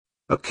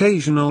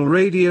Occasional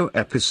Radio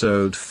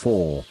Episode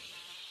 4.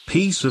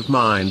 Peace of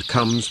mind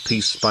comes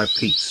piece by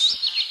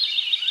piece.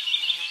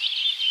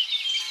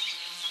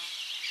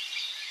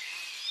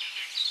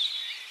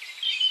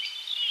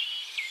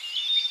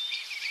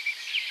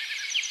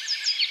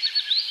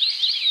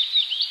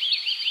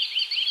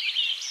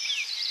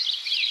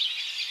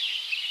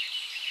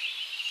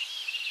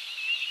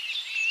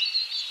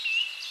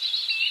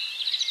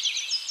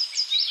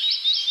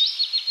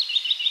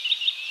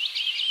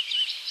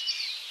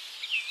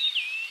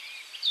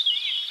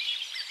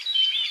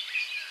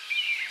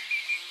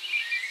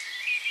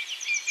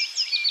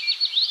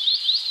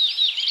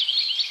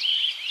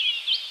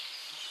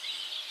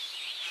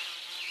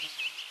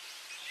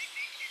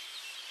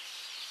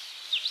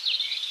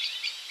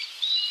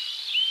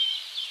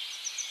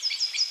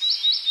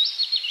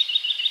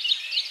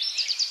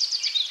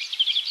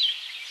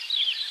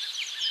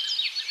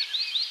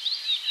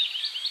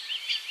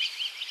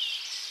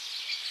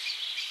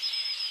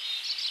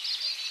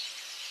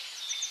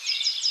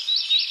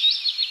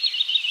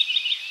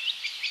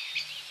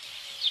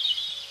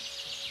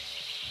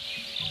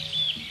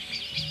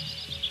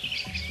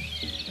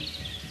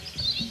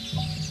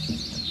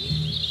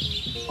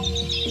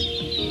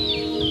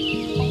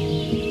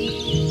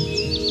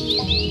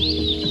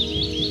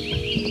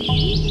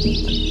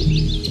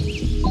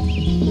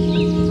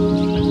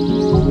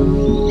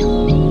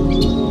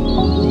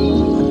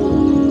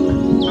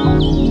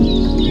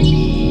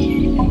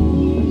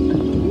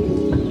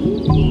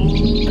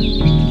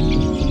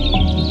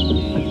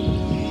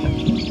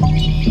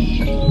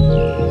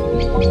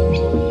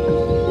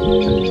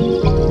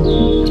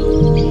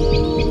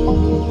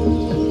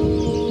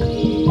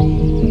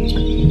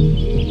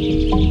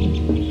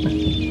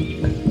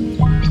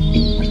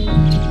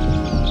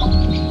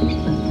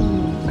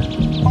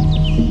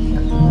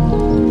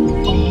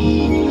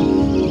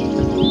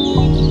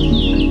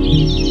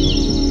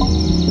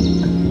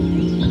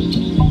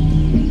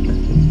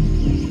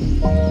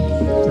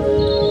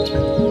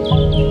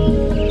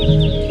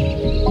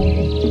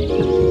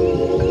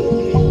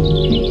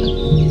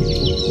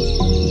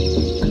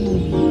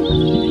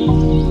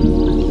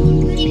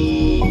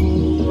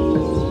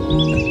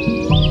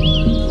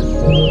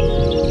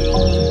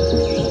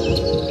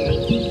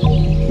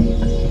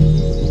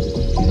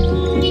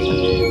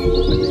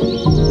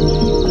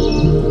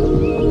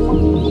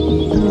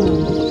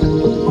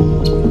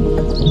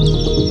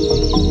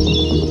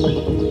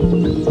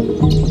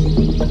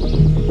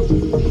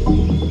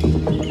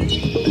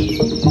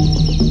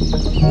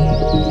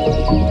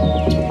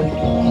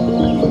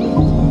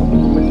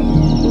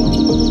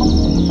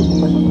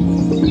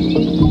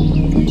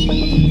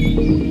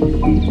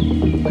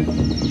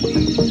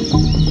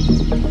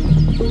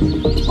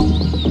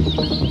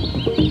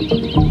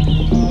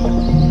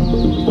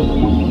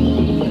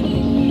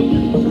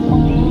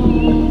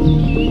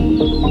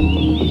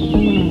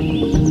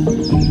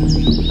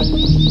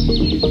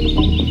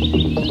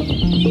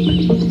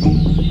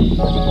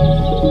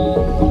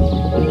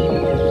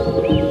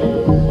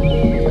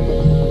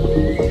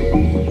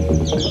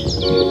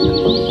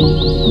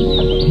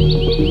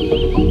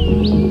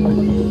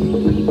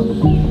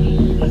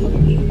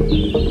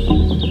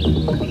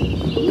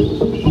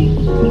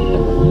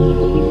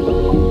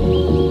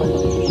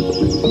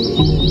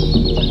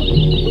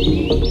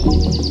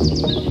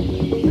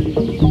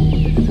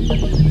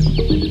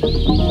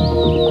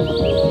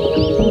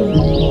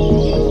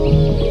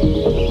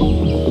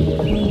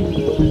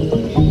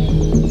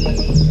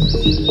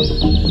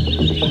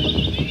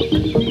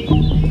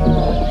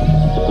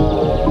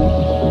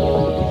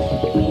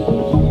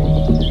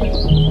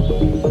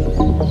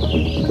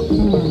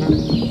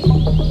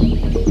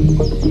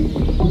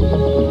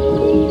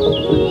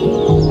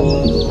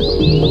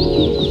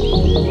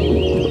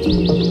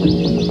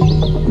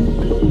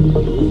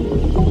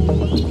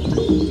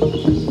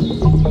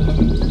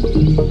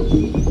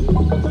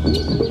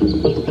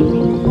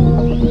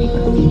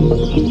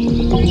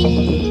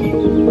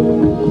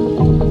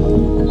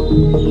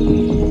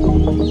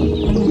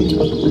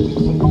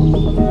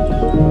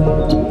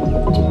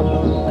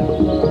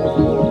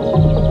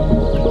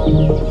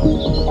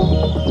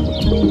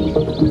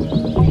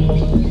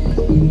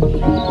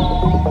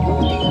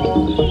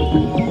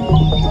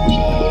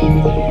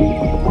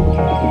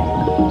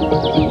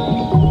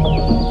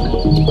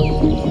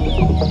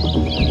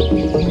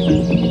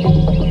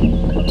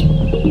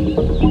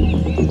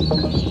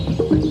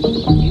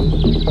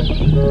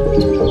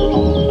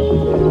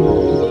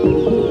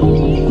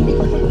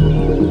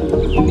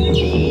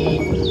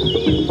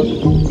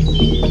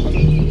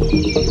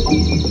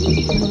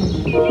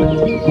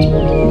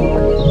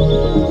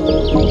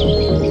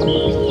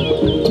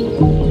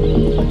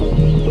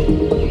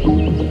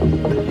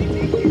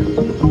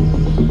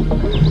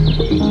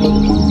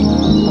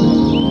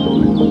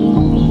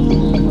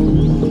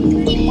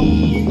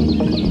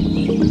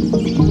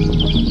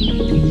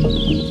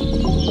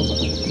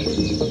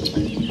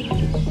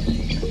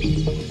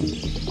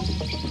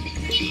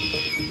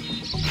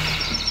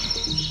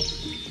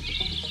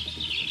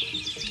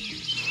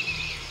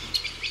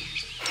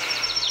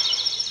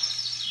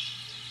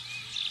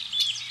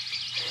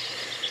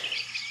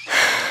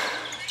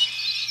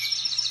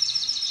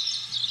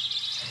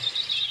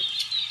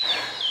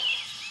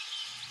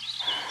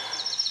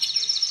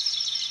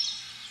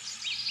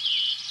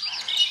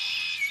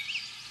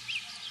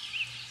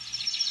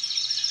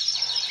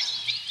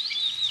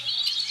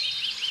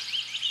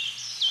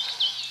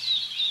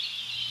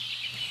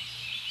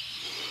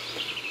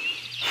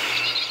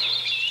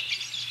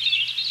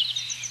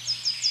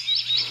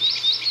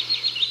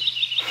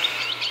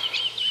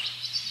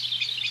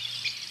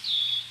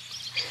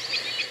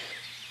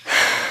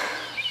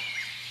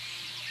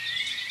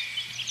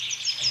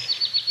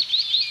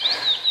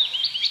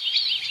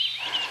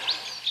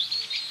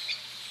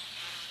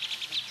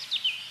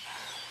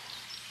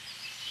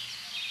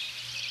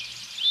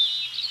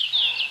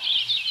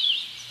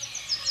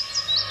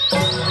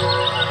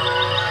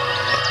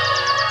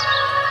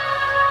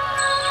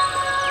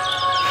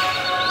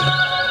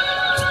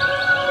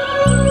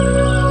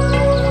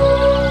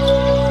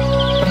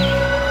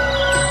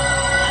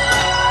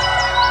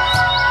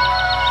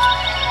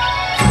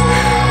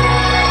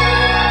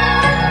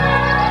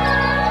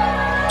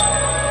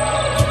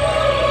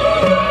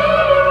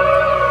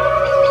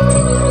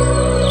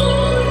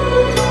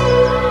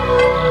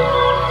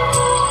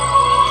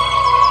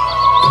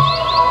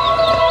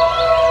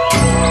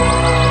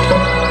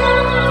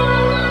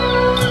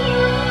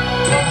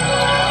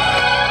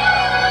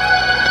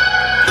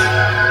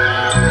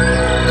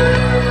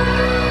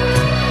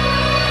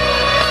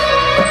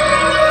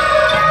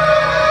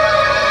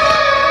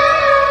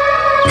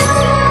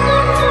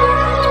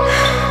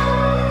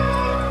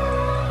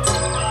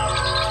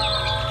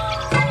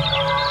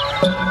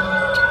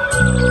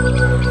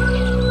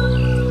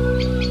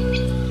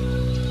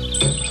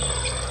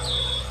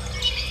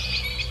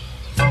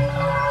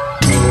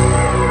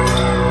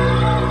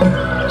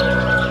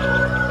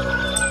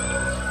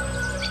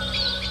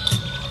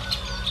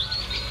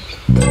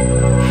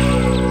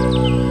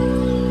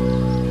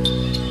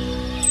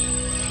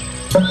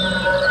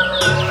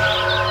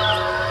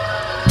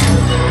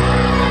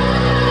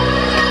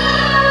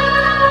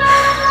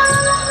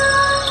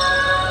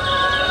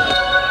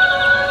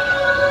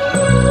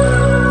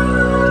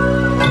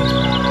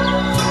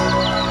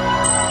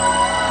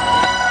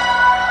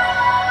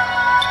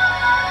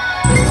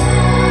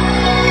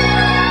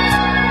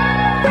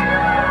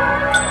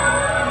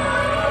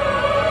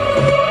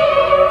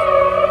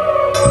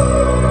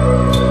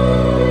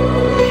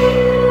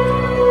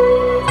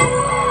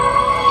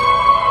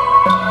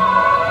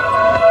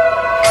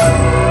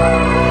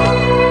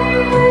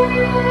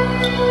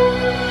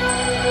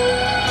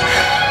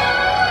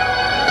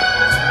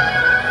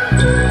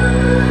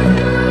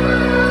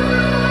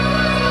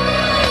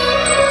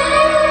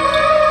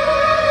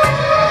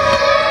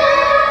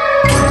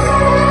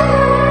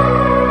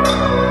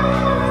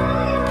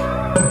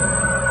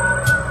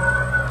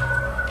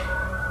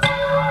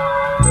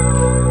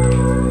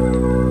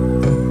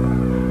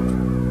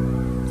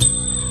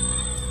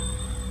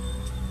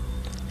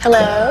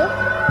 Hello?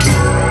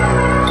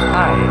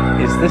 Hi,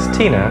 is this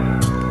Tina?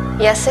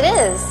 Yes, it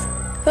is.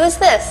 Who is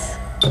this?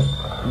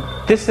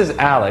 This is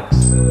Alex.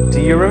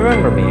 Do you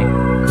remember me?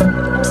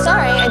 I'm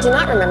sorry, I do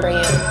not remember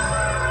you.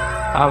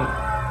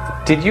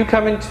 Did you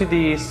come into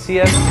the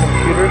CS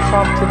computer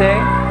shop today?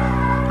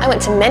 I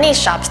went to many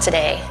shops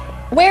today.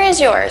 Where is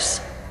yours?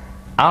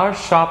 Our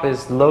shop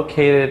is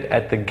located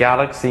at the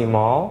Galaxy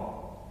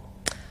Mall.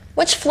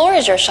 Which floor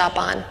is your shop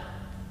on?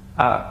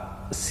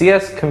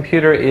 CS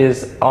computer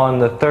is on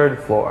the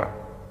 3rd floor.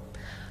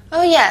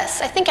 Oh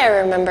yes, I think I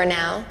remember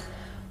now.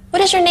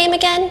 What is your name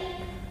again?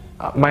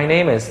 My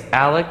name is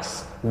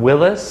Alex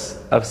Willis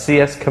of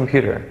CS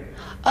Computer.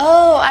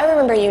 Oh, I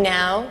remember you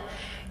now.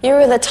 You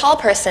were the tall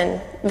person,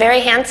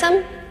 very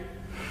handsome?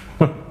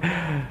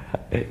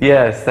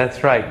 Yes,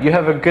 that's right. You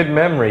have a good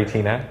memory,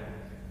 Tina.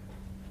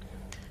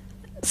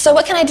 So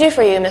what can I do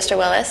for you, Mr.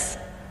 Willis?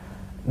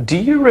 Do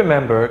you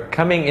remember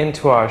coming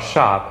into our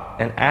shop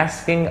and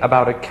asking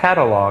about a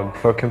catalog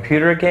for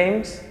computer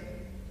games?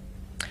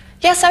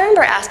 Yes, I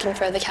remember asking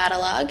for the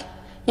catalog.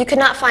 You could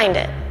not find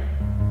it.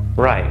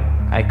 Right,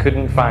 I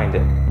couldn't find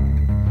it.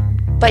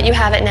 But you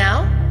have it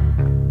now?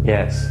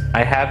 Yes,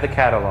 I have the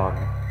catalog.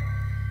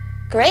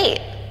 Great.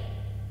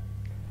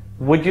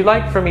 Would you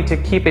like for me to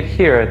keep it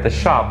here at the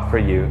shop for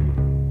you?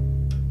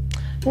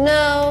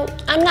 No,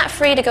 I'm not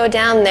free to go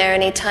down there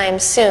anytime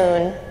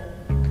soon.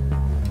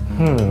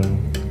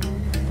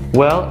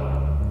 Well,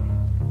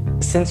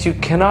 since you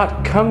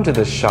cannot come to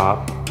the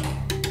shop,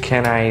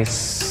 can I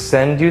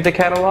send you the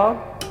catalog?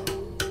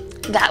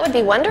 That would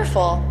be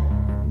wonderful.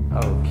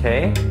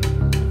 Okay.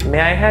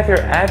 May I have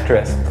your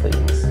address,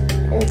 please?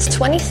 It's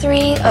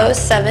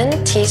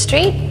 2307 T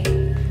Street,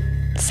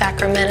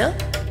 Sacramento,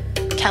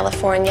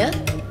 California,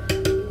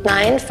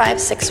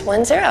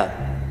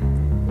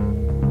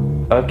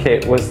 95610. Okay,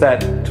 was that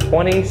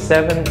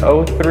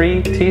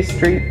 2703 T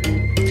Street?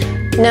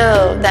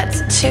 No,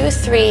 that's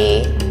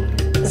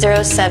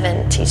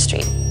 2307 T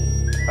Street.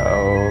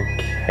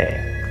 Okay.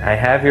 I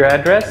have your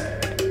address,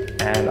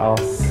 and I'll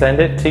send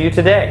it to you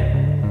today.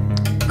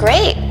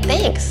 Great,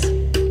 thanks.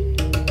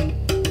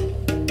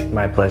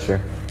 My pleasure.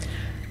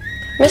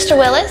 Mr.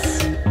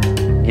 Willis,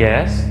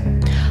 Yes?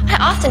 I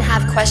often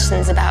have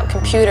questions about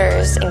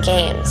computers and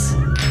games.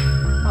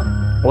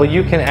 Well,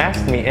 you can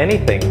ask me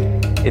anything.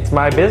 It's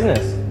my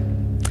business.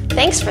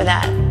 Thanks for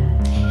that.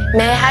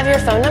 May I have your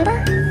phone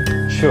number?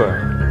 Sure.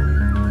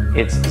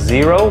 It's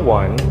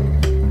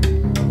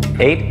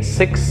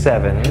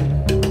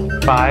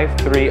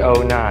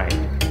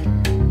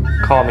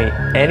 01-867-5309. Call me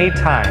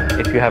anytime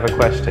if you have a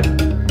question.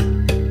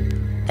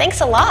 Thanks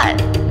a lot.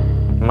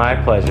 My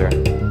pleasure.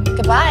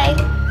 Goodbye.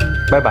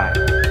 Bye-bye.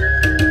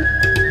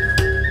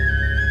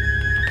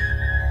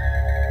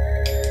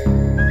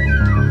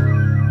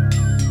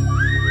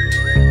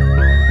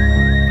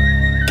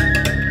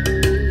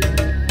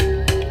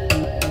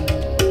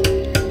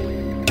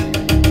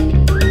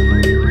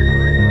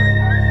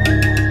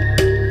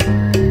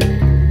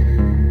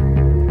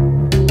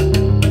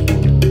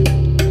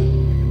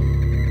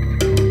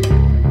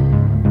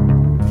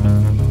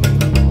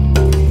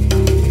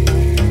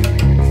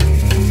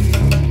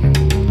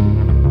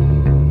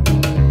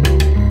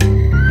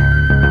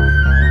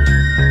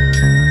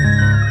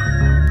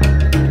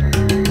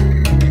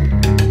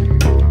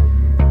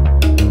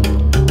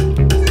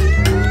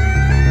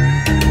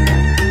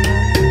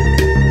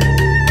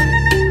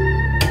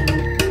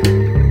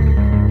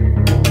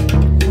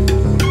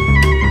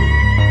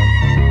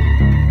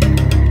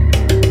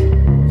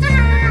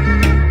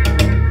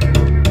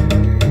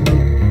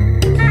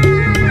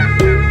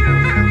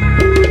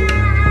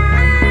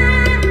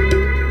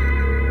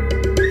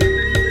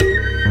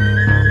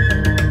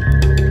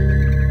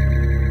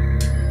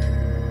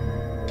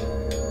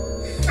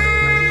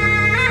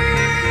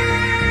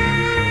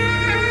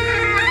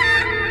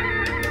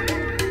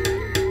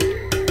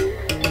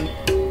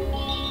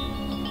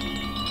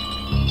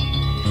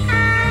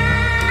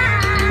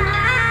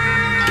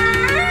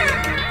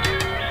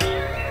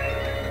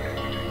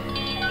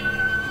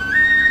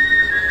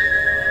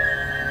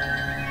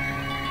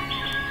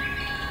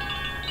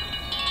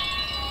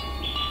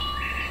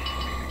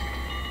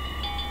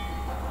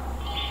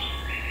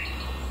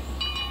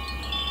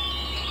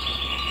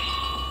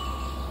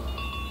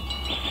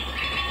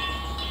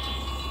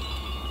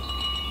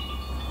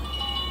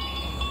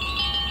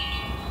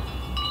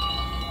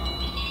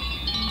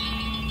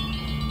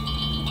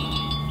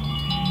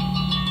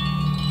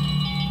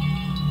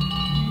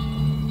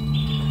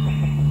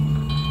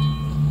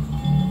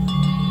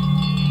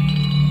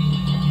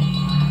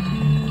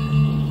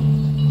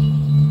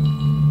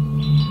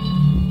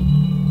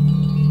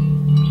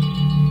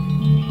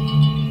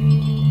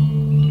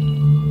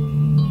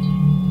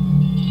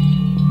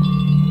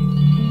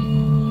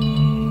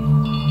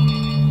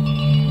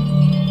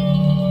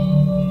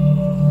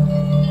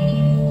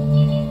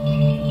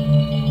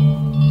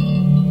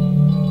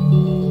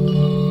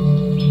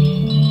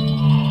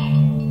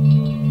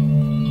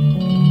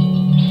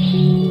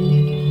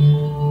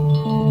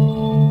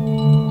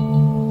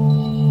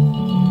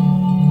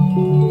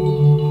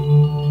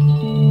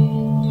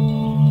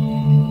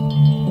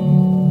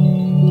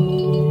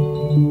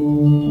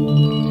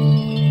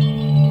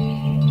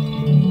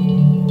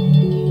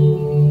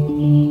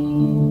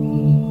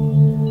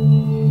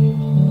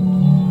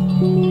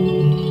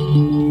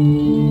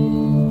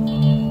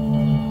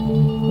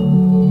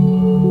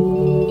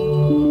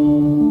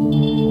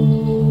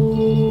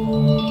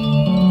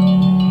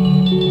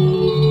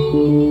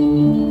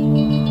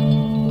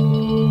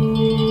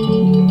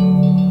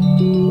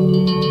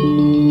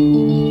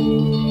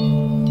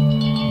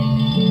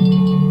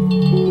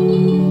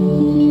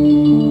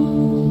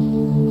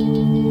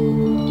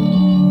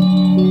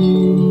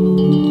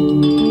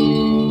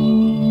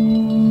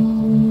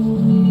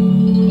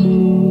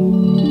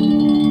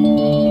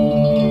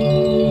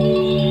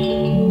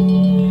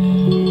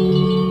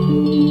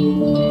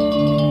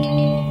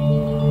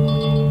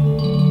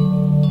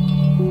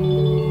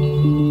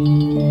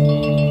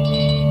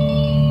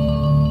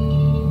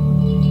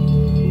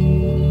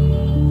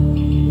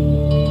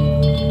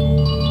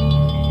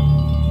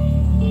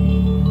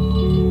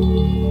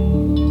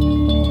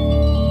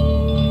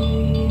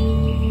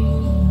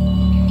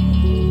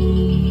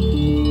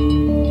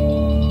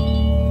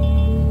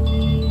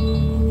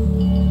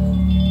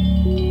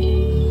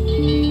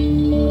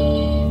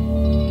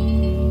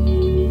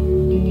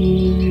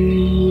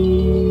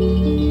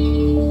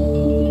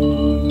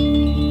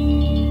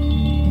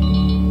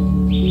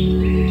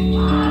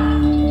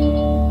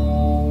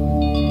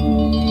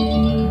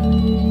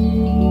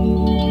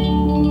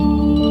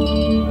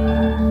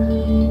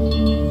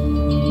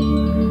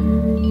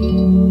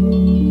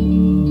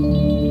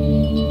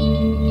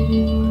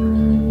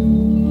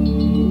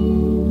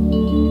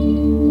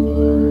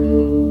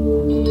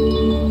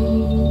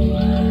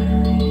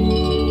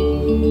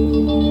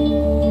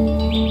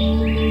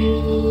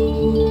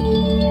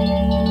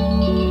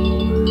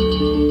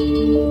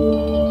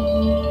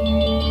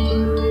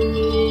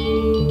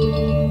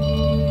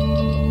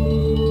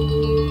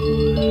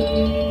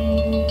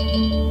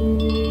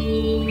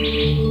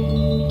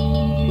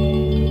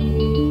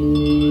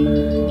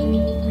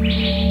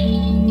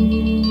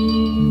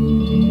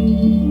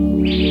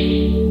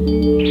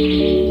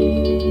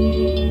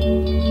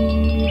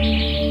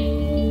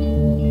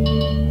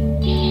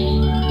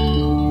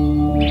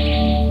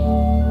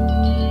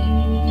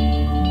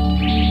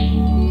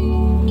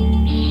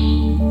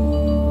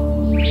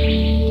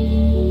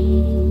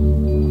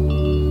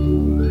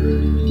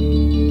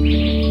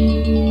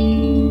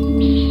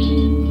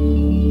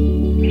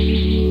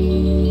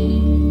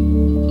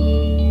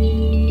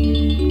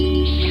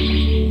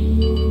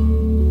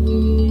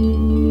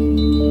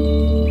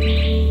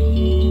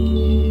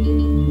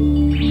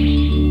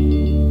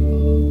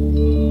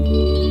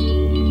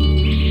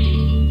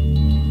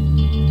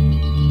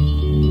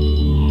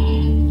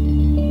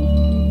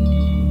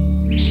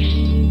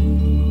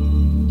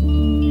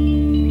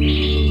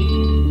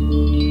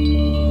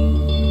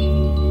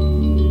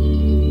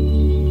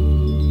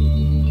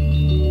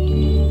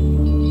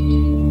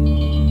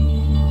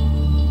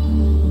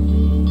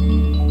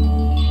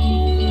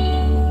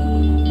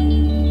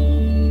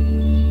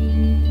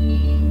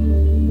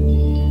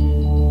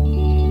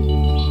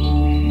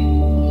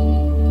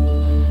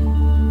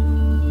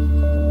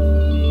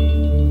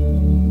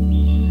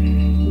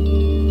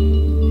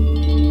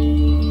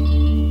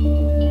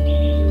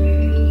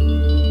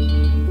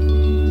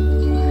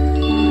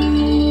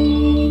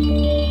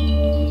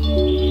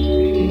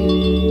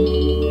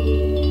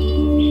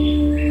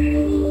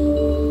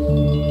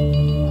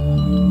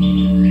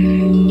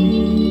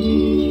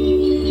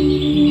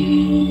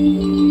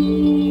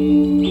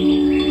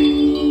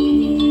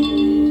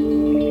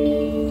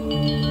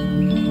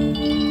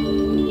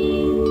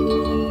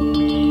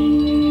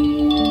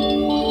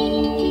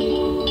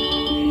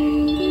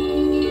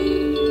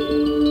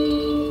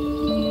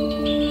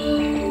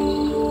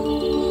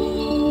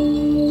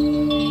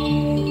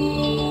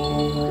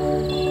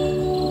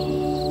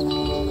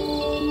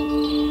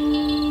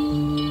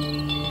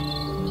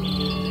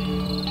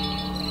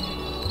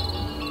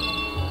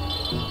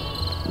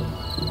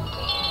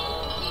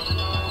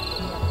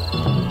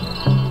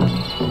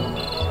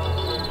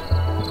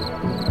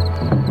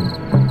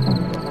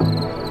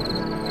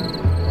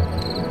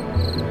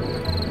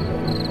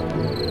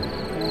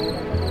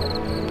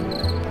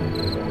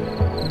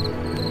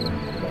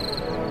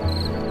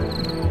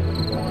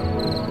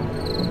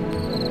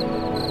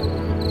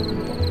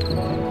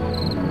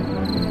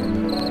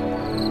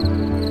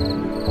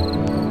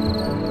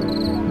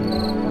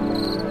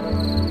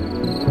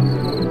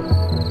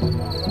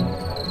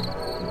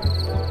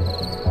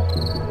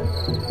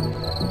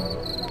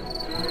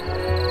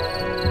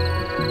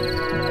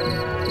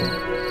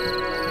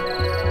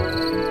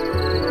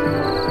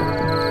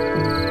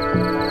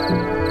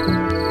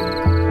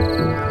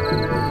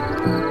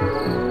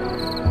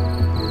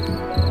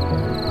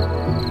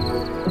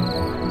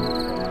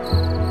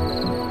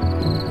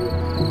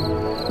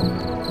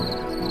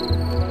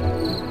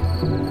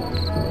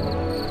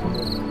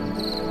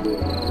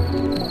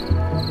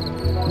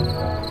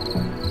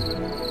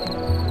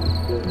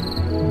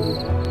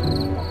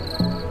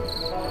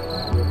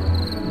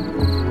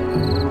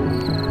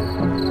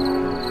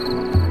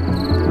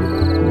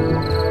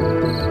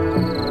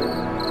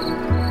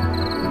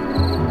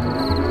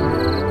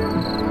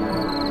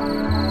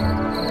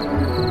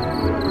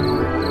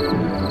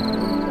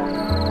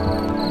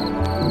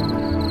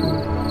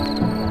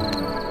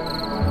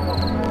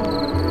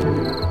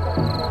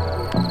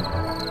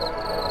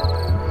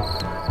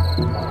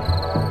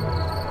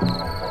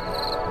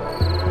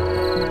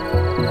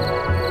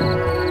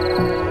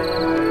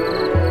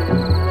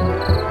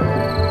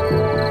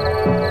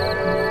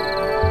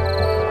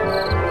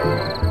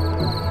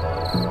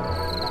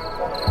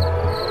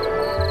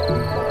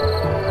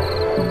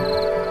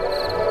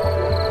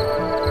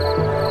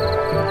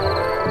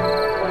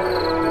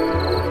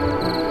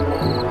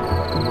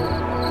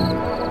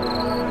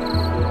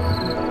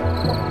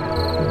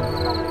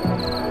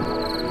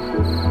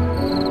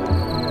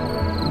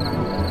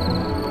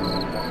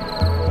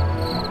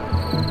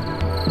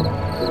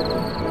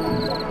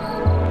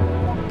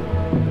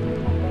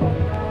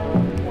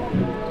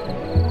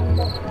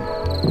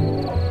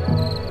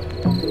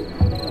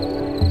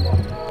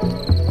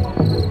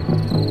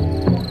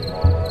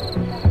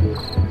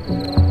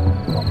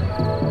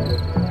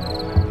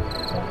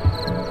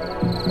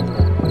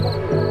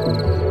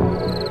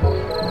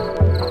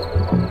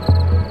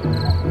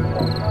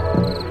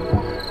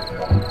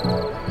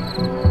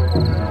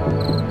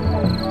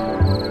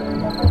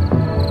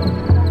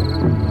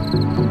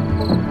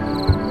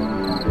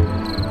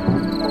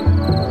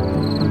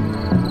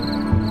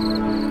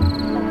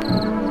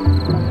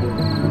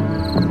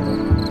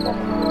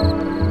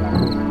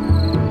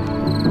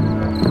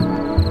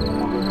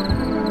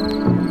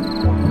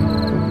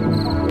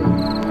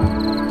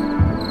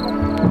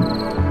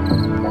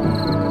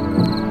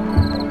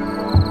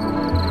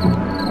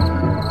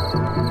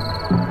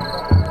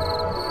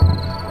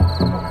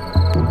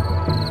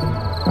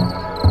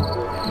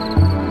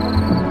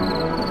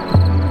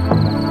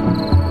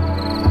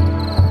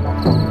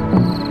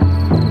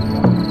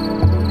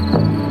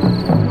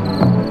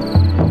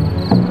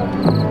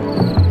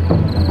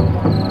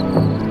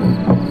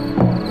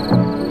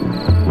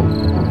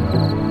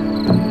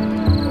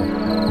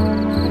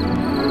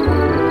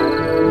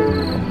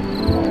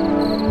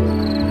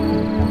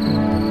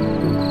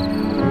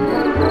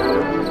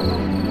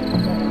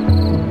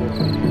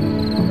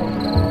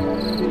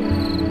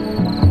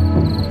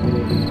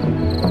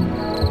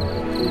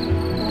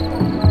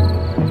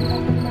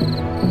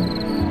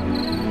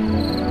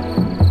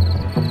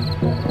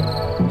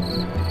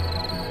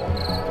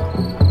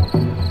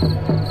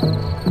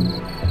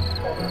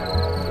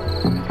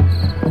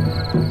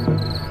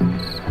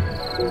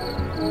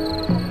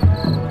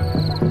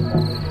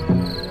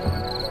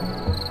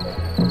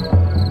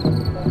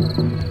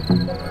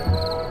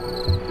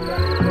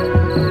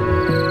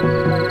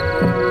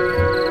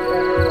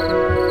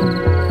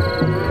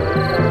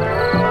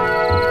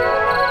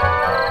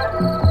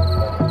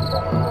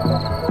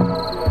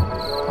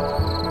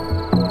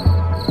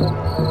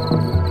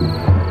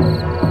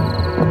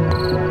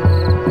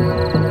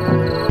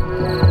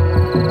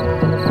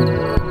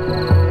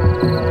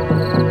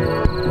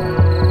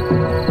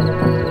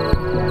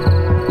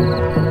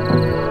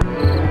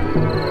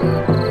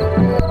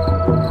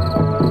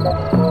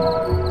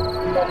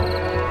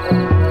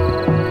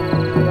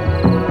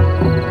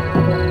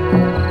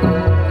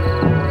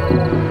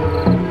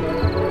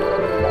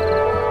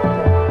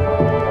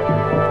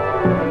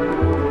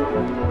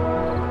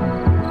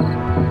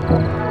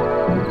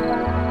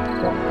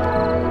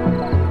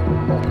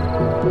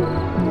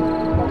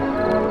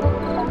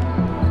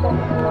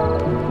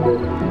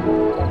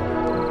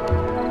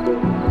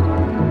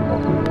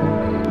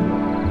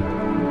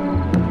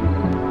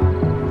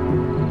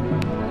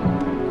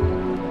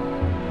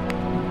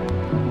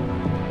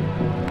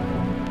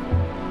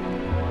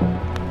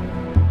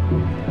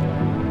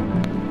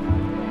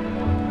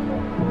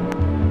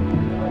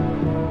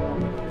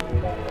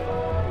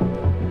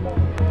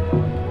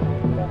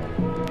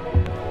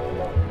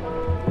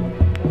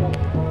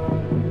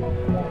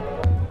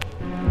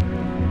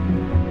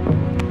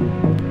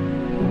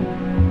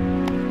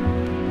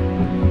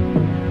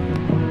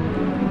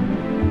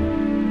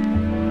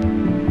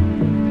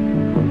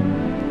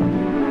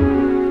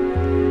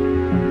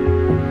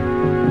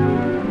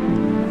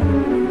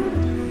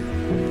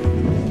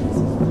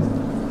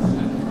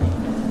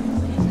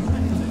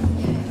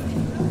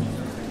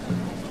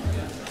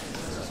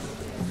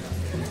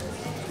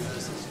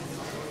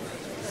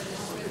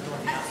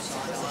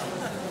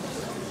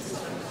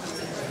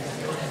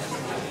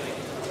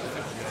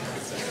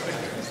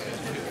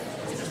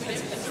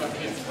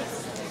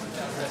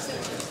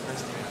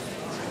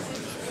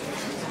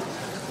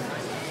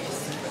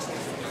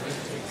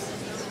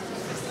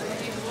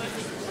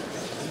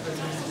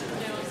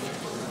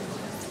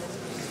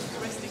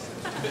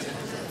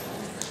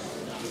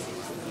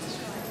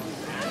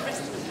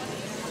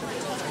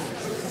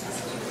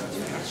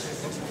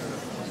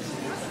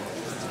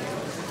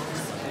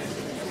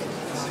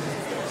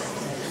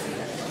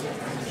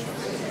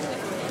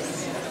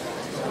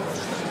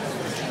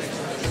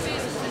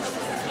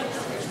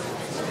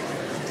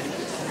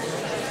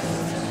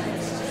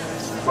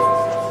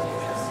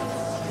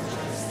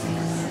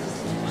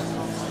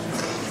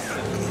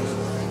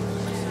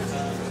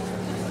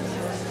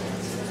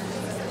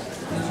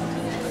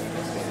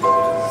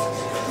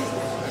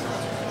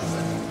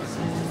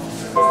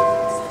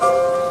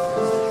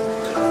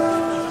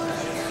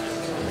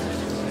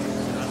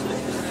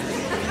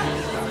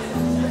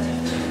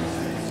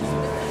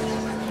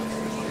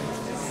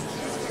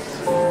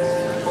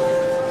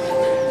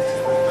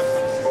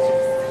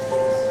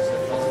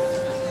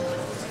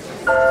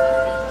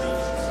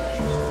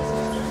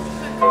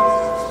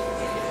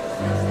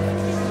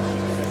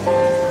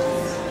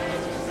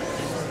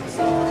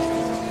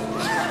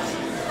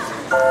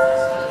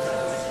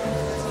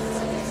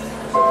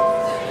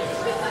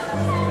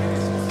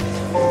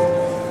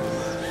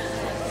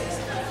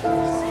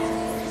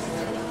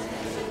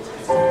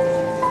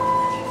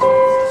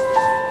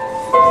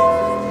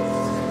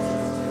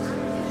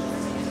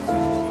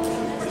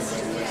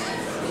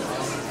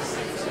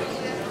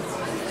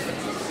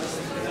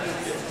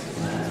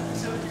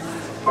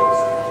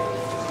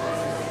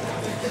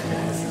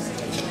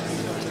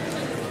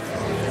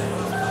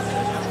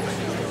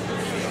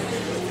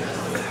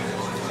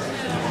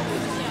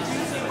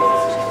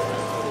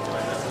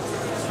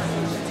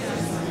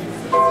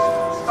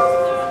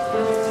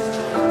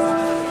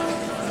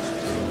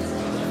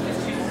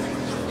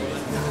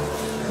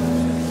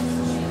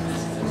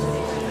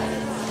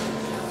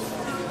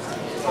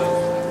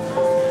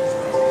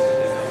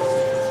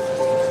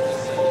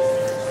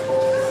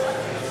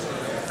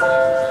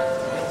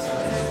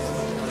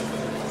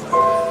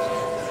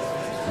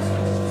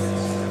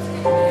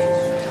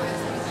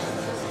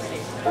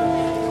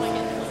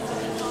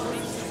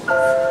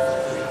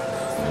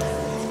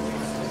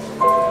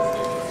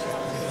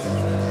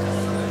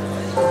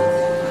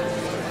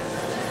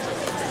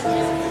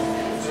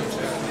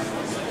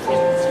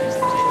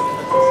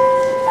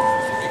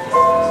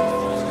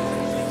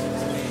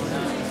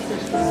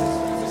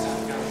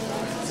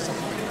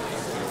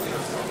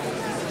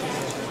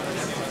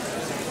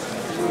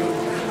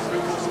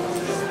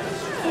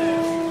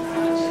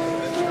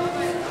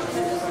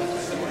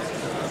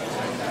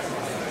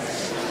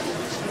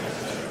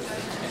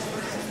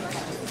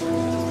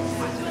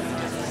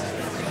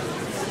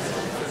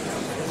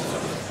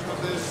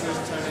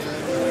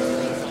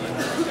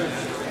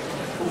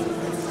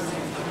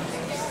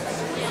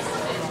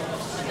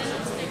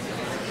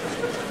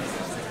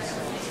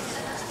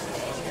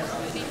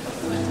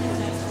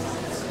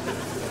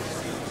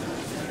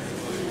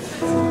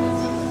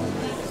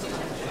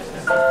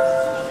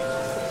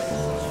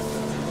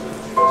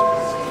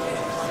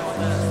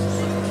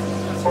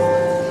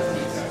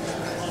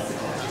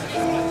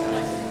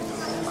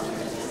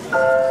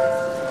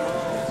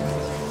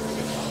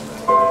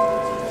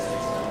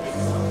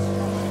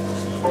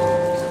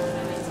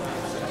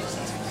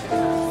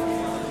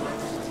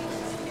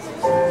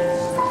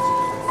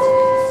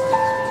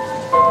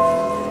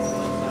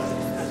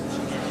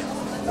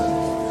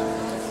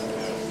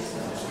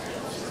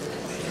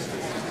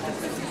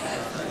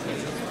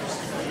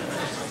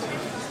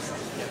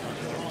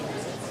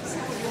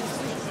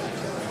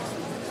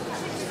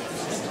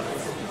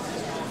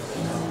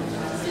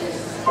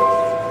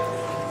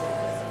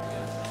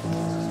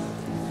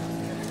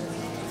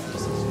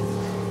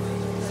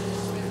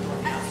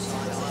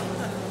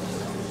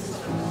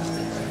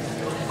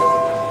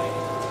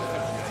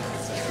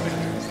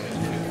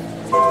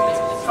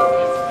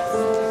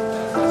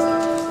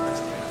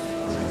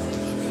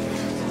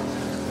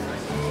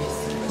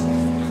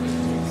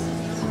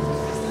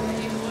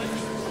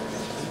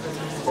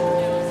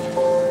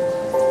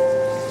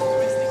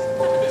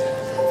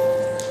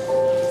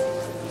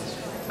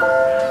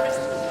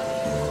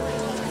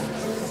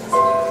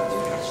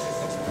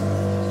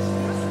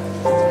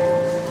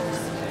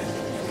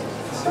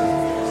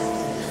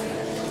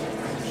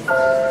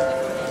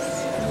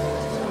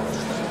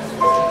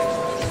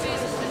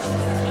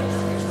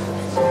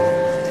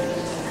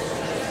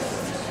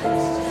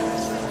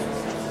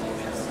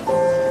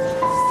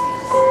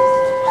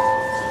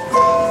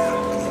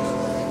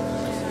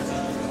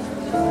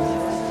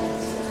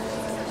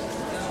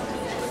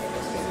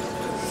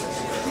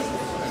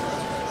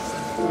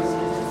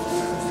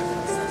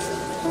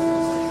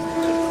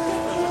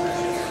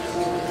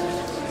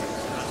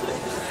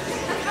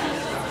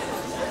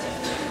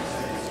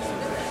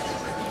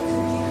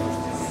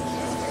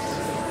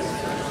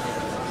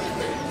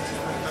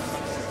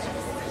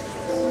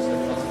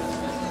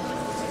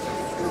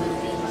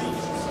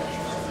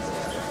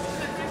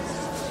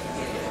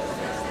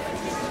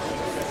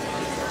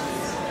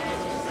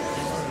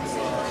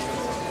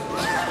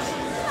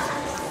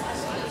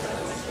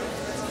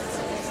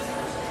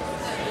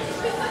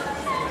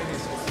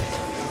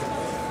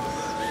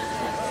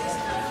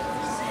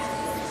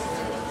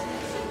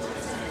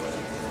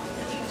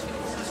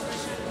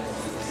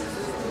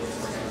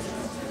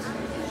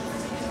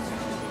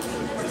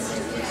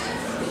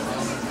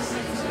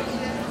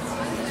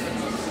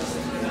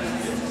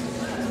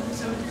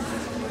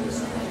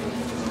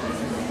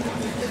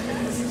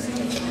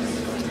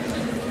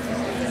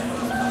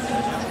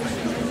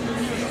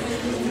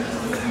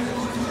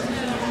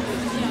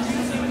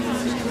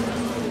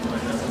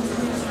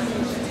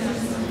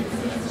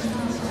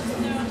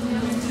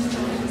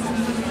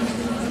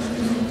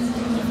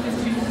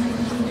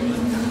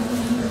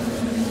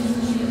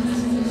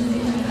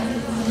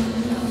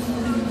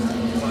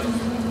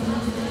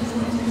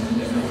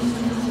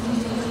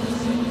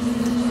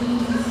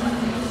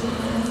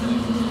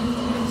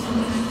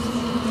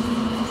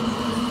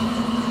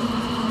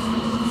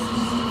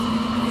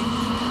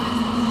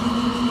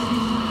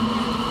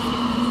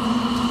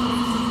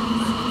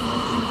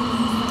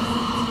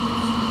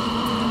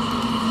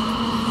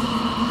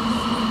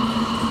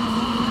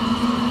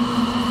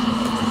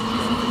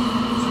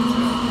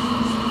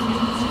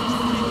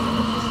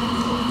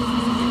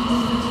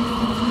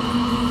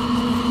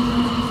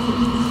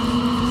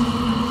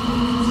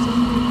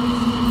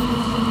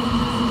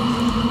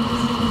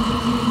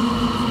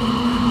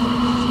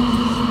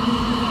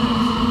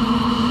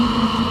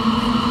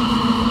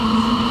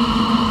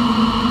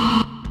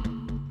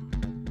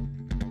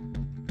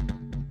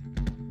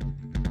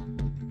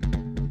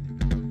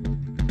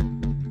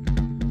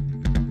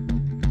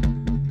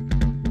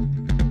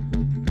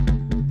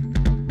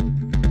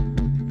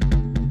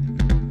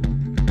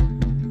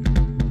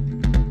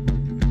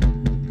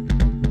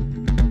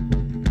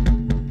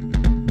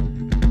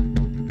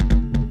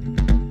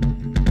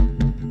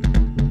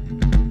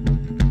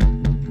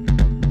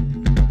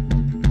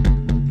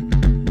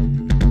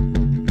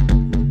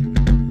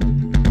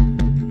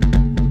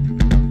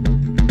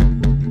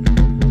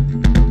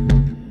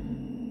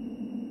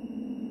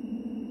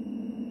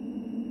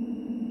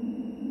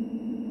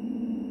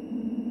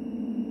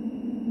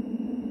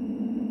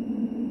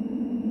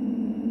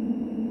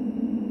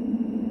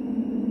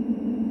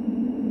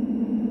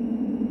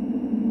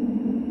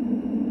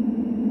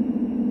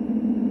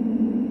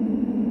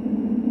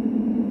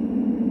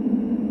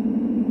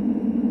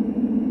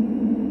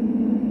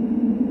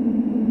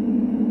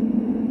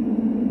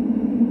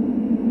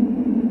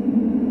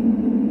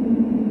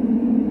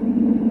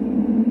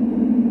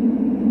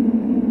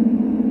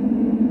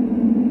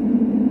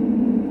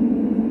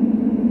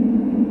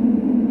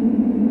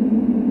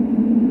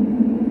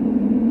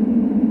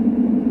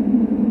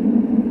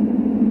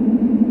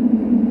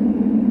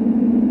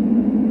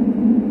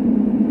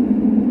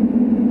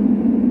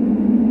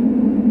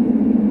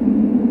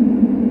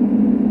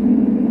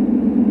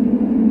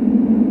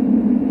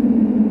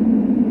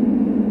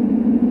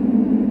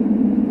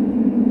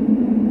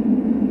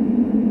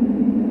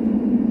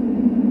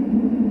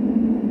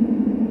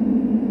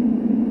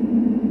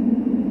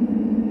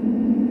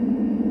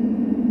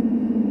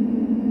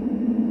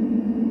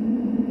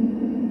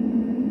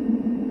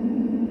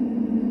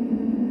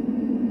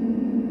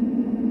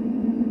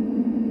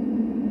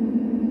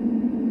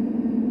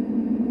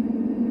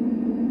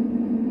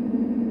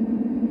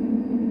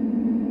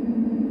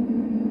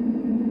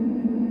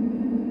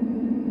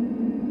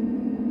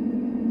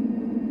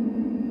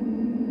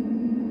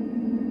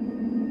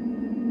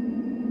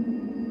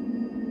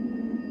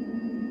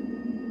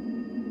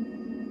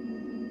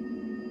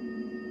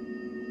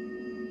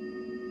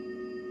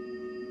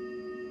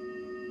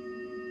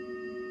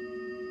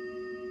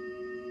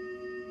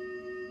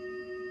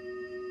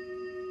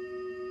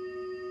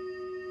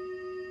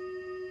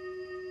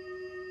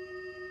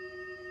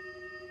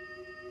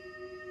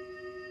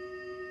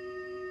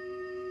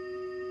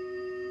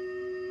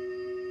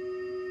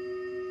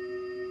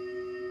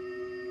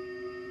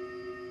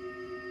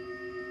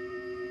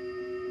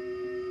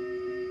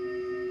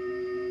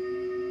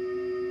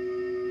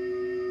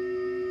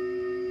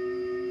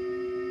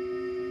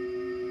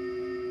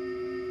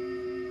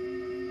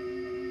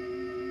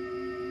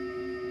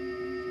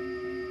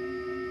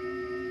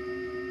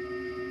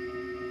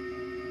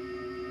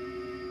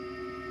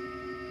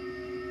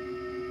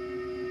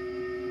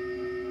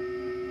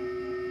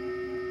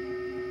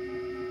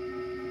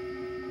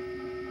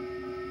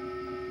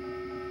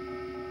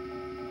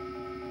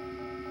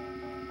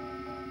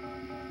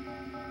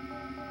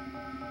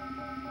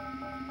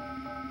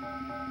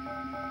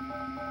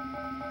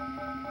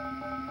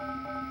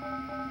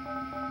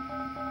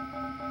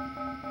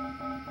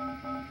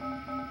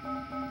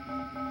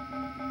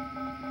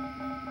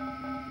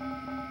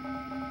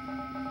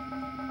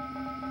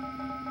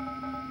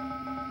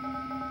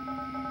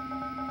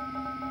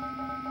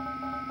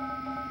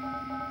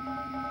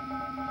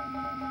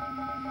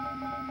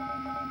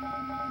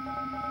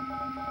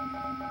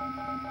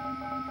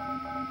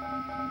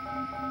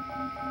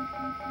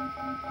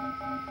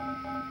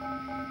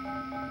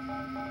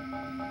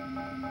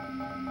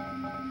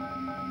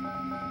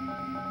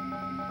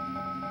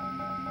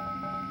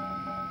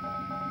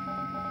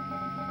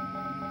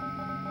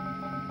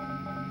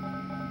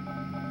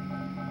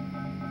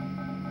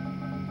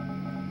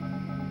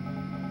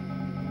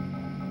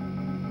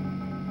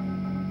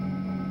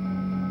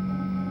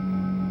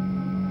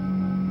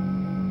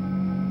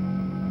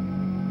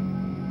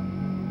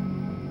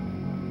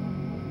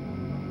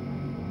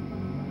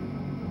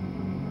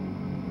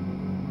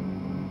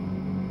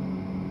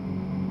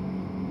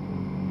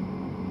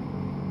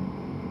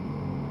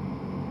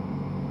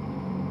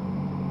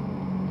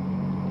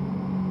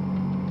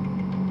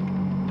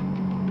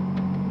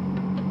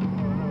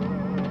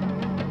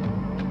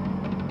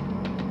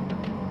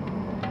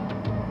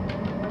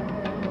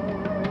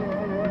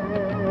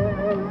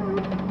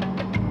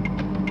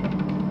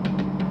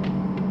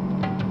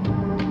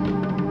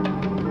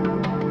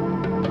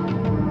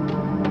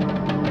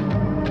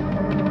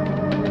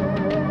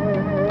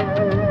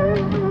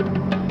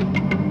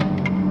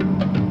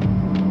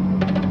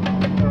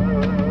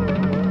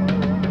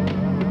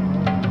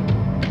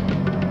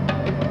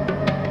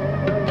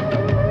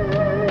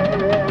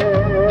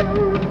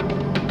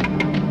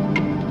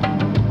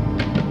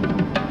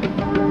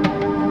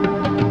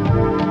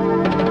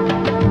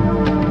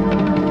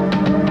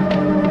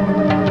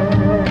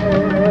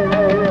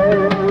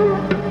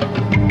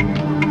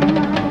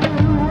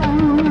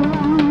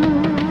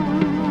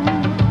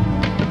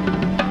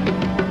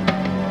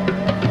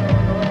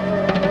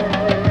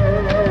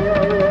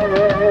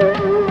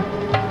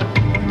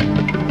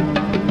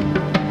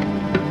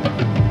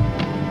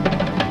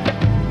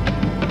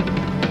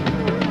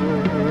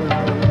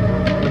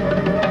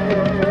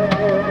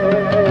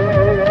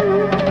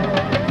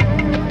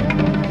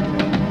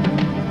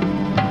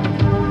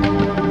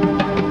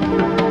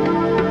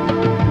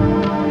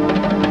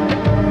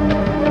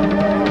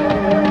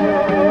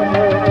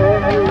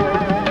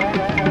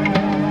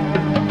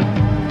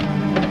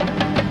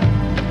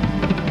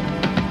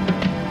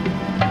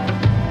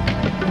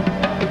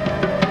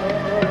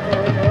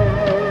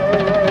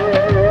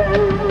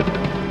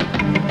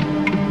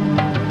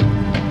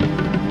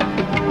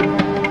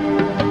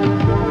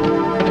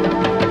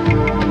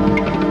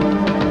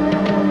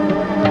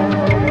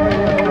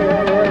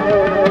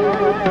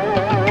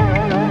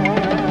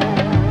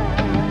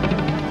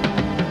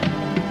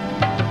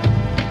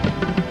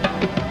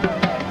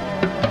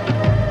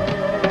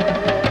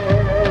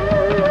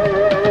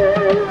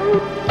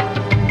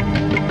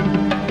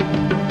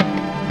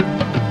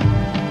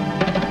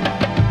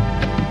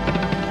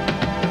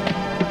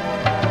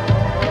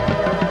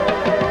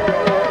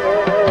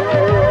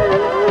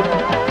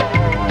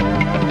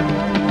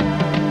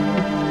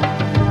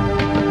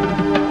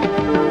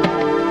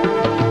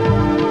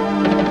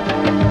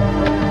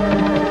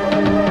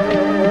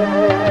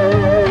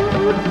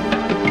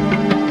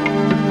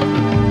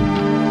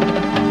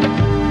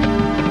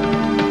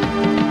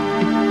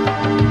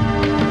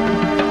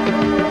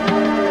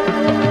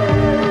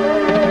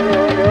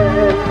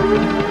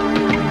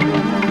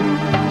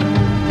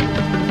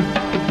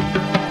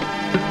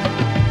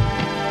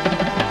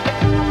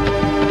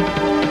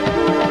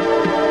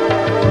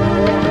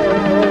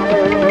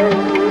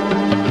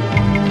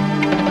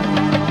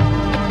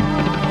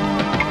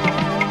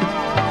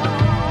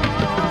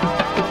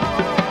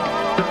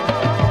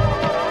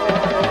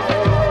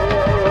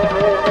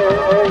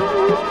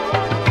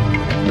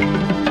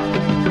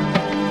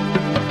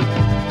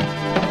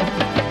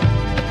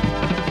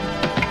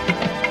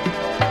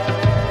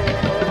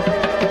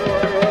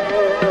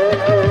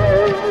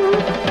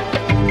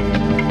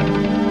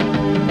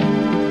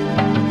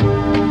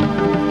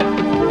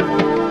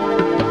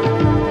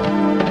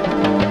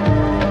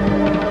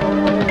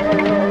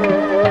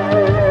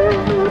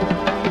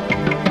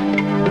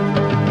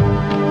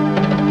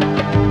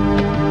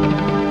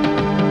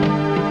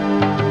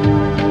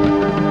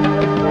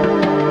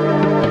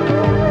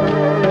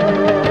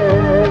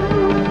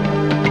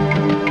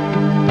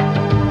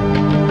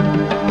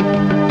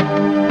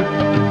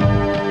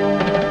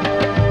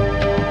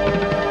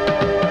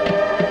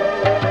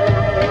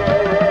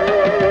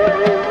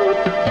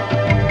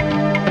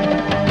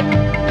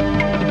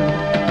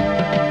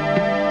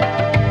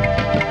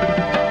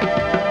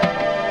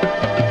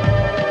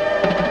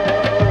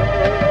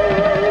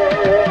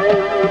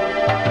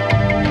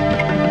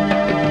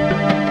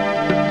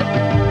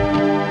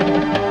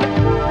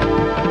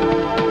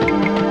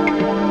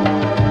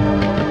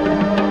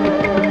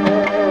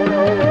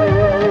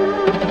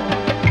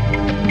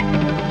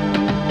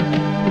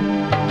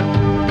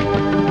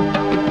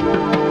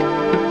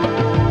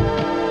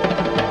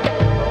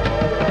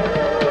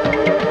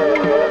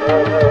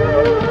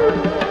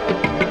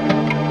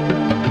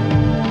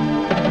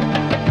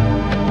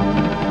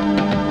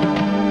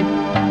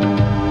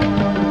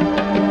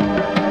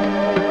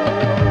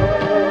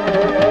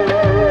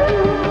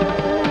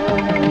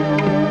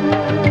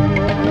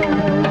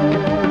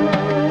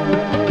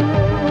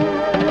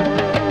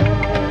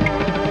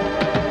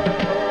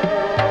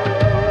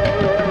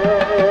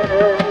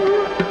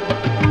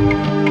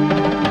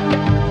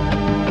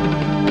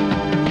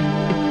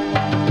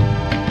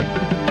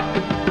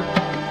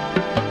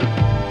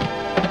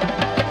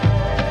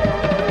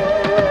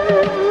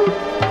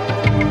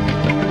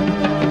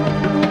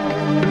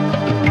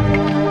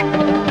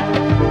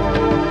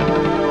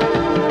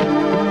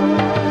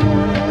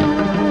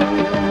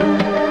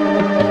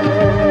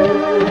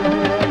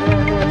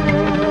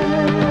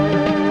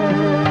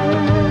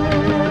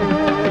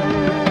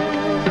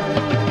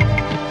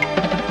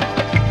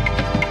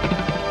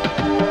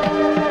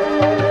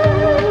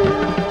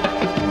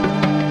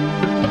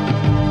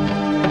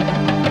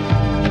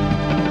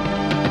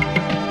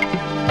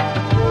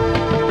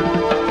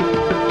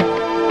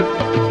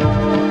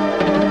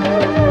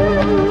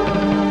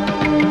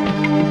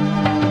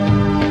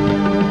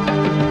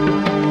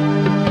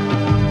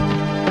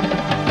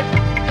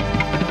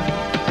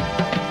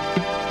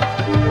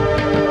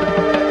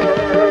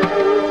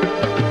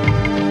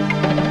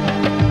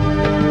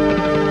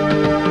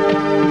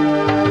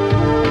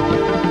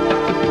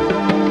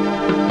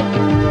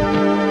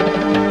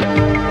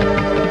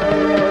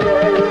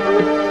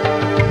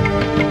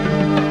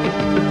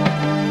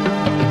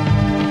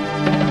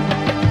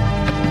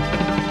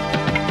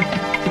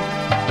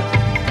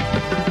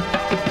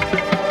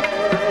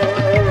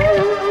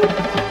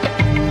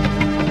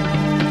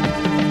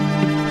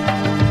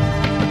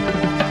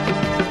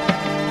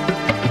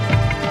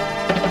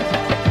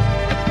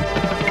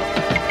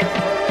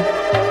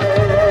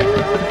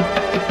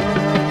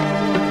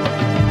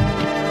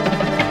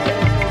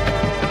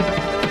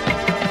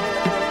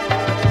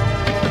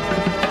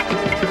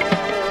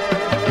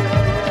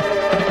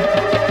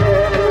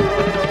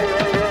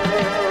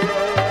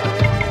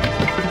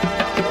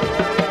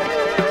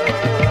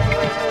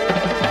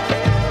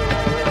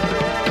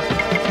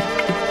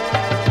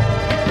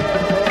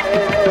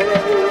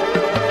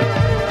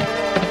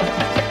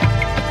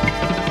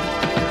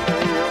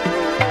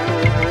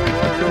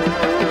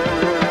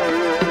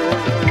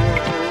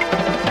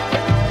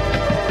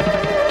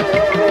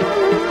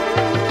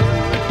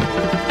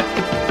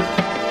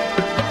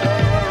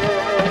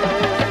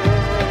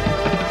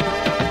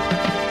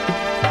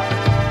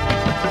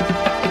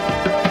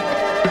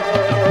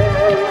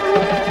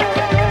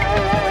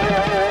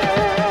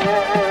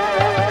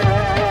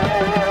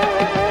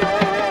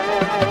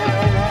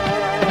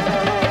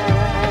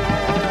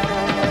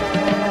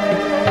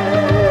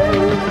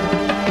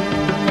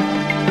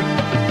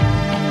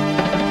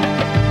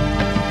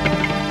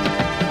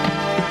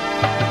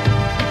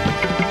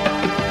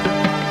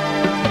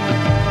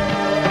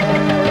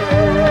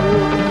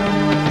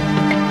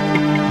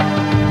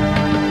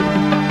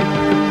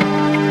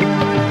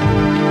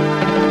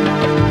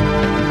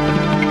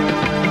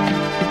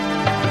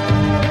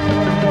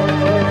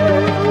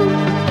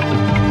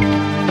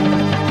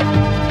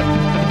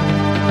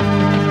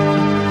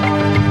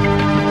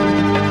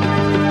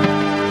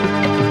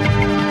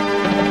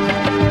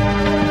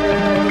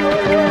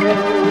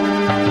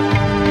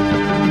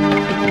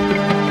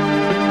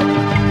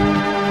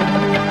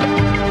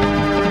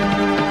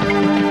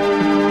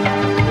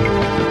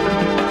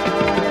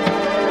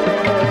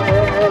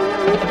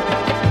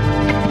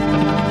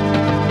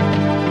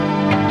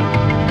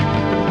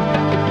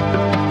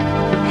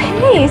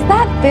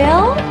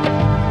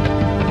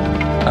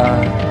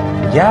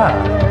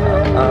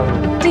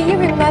 Yeah. Do you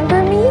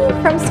remember me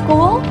from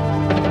school?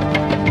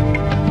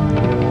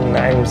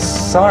 I'm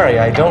sorry,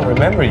 I don't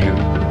remember you.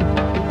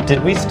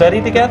 Did we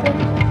study together?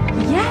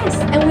 Yes,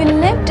 and we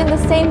lived in the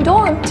same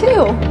dorm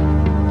too.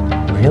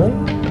 Really?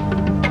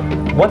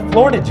 What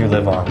floor did you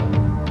live on?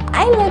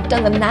 I lived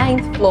on the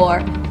 9th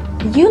floor.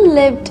 You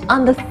lived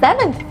on the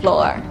 7th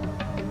floor.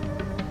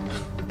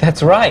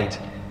 That's right.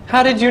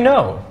 How did you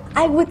know?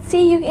 I would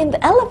see you in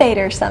the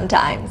elevator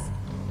sometimes.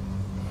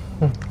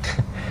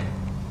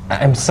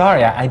 I'm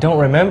sorry, I don't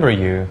remember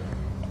you.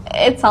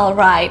 It's all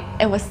right.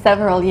 It was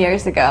several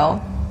years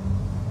ago.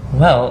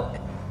 Well,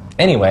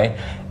 anyway,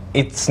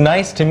 it's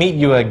nice to meet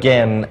you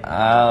again.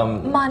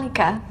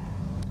 Monica.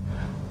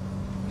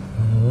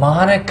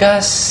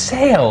 Monica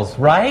Sales,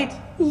 right?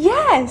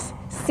 Yes.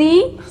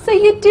 See? So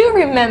you do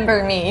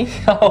remember me.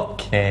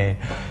 Okay.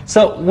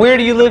 So, where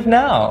do you live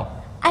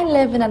now? I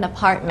live in an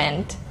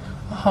apartment.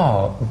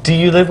 Oh, do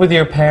you live with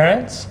your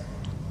parents?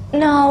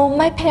 No,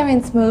 my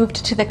parents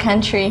moved to the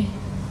country.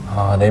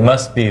 Oh, they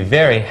must be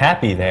very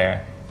happy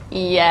there.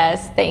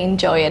 Yes, they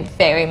enjoy it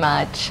very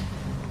much.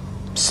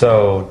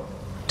 So,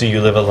 do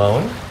you live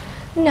alone?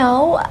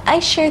 No, I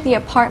share the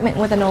apartment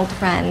with an old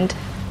friend.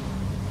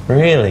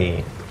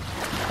 Really?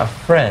 A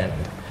friend?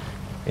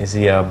 Is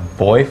he a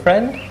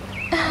boyfriend?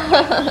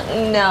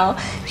 No,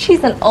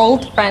 she's an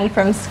old friend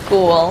from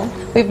school.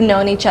 We've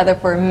known each other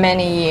for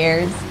many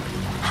years.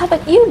 How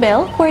about you,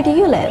 Bill? Where do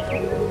you live?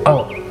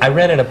 Oh, I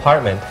rent an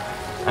apartment.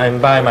 I'm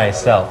by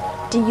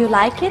myself. Do you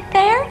like it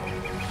there?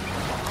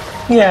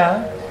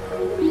 Yeah,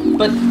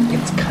 but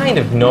it's kind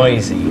of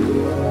noisy.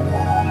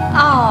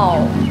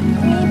 Oh,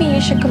 maybe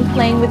you should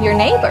complain with your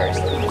neighbors.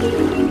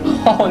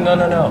 Oh, no,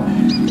 no, no.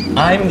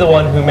 I'm the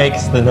one who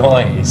makes the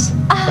noise.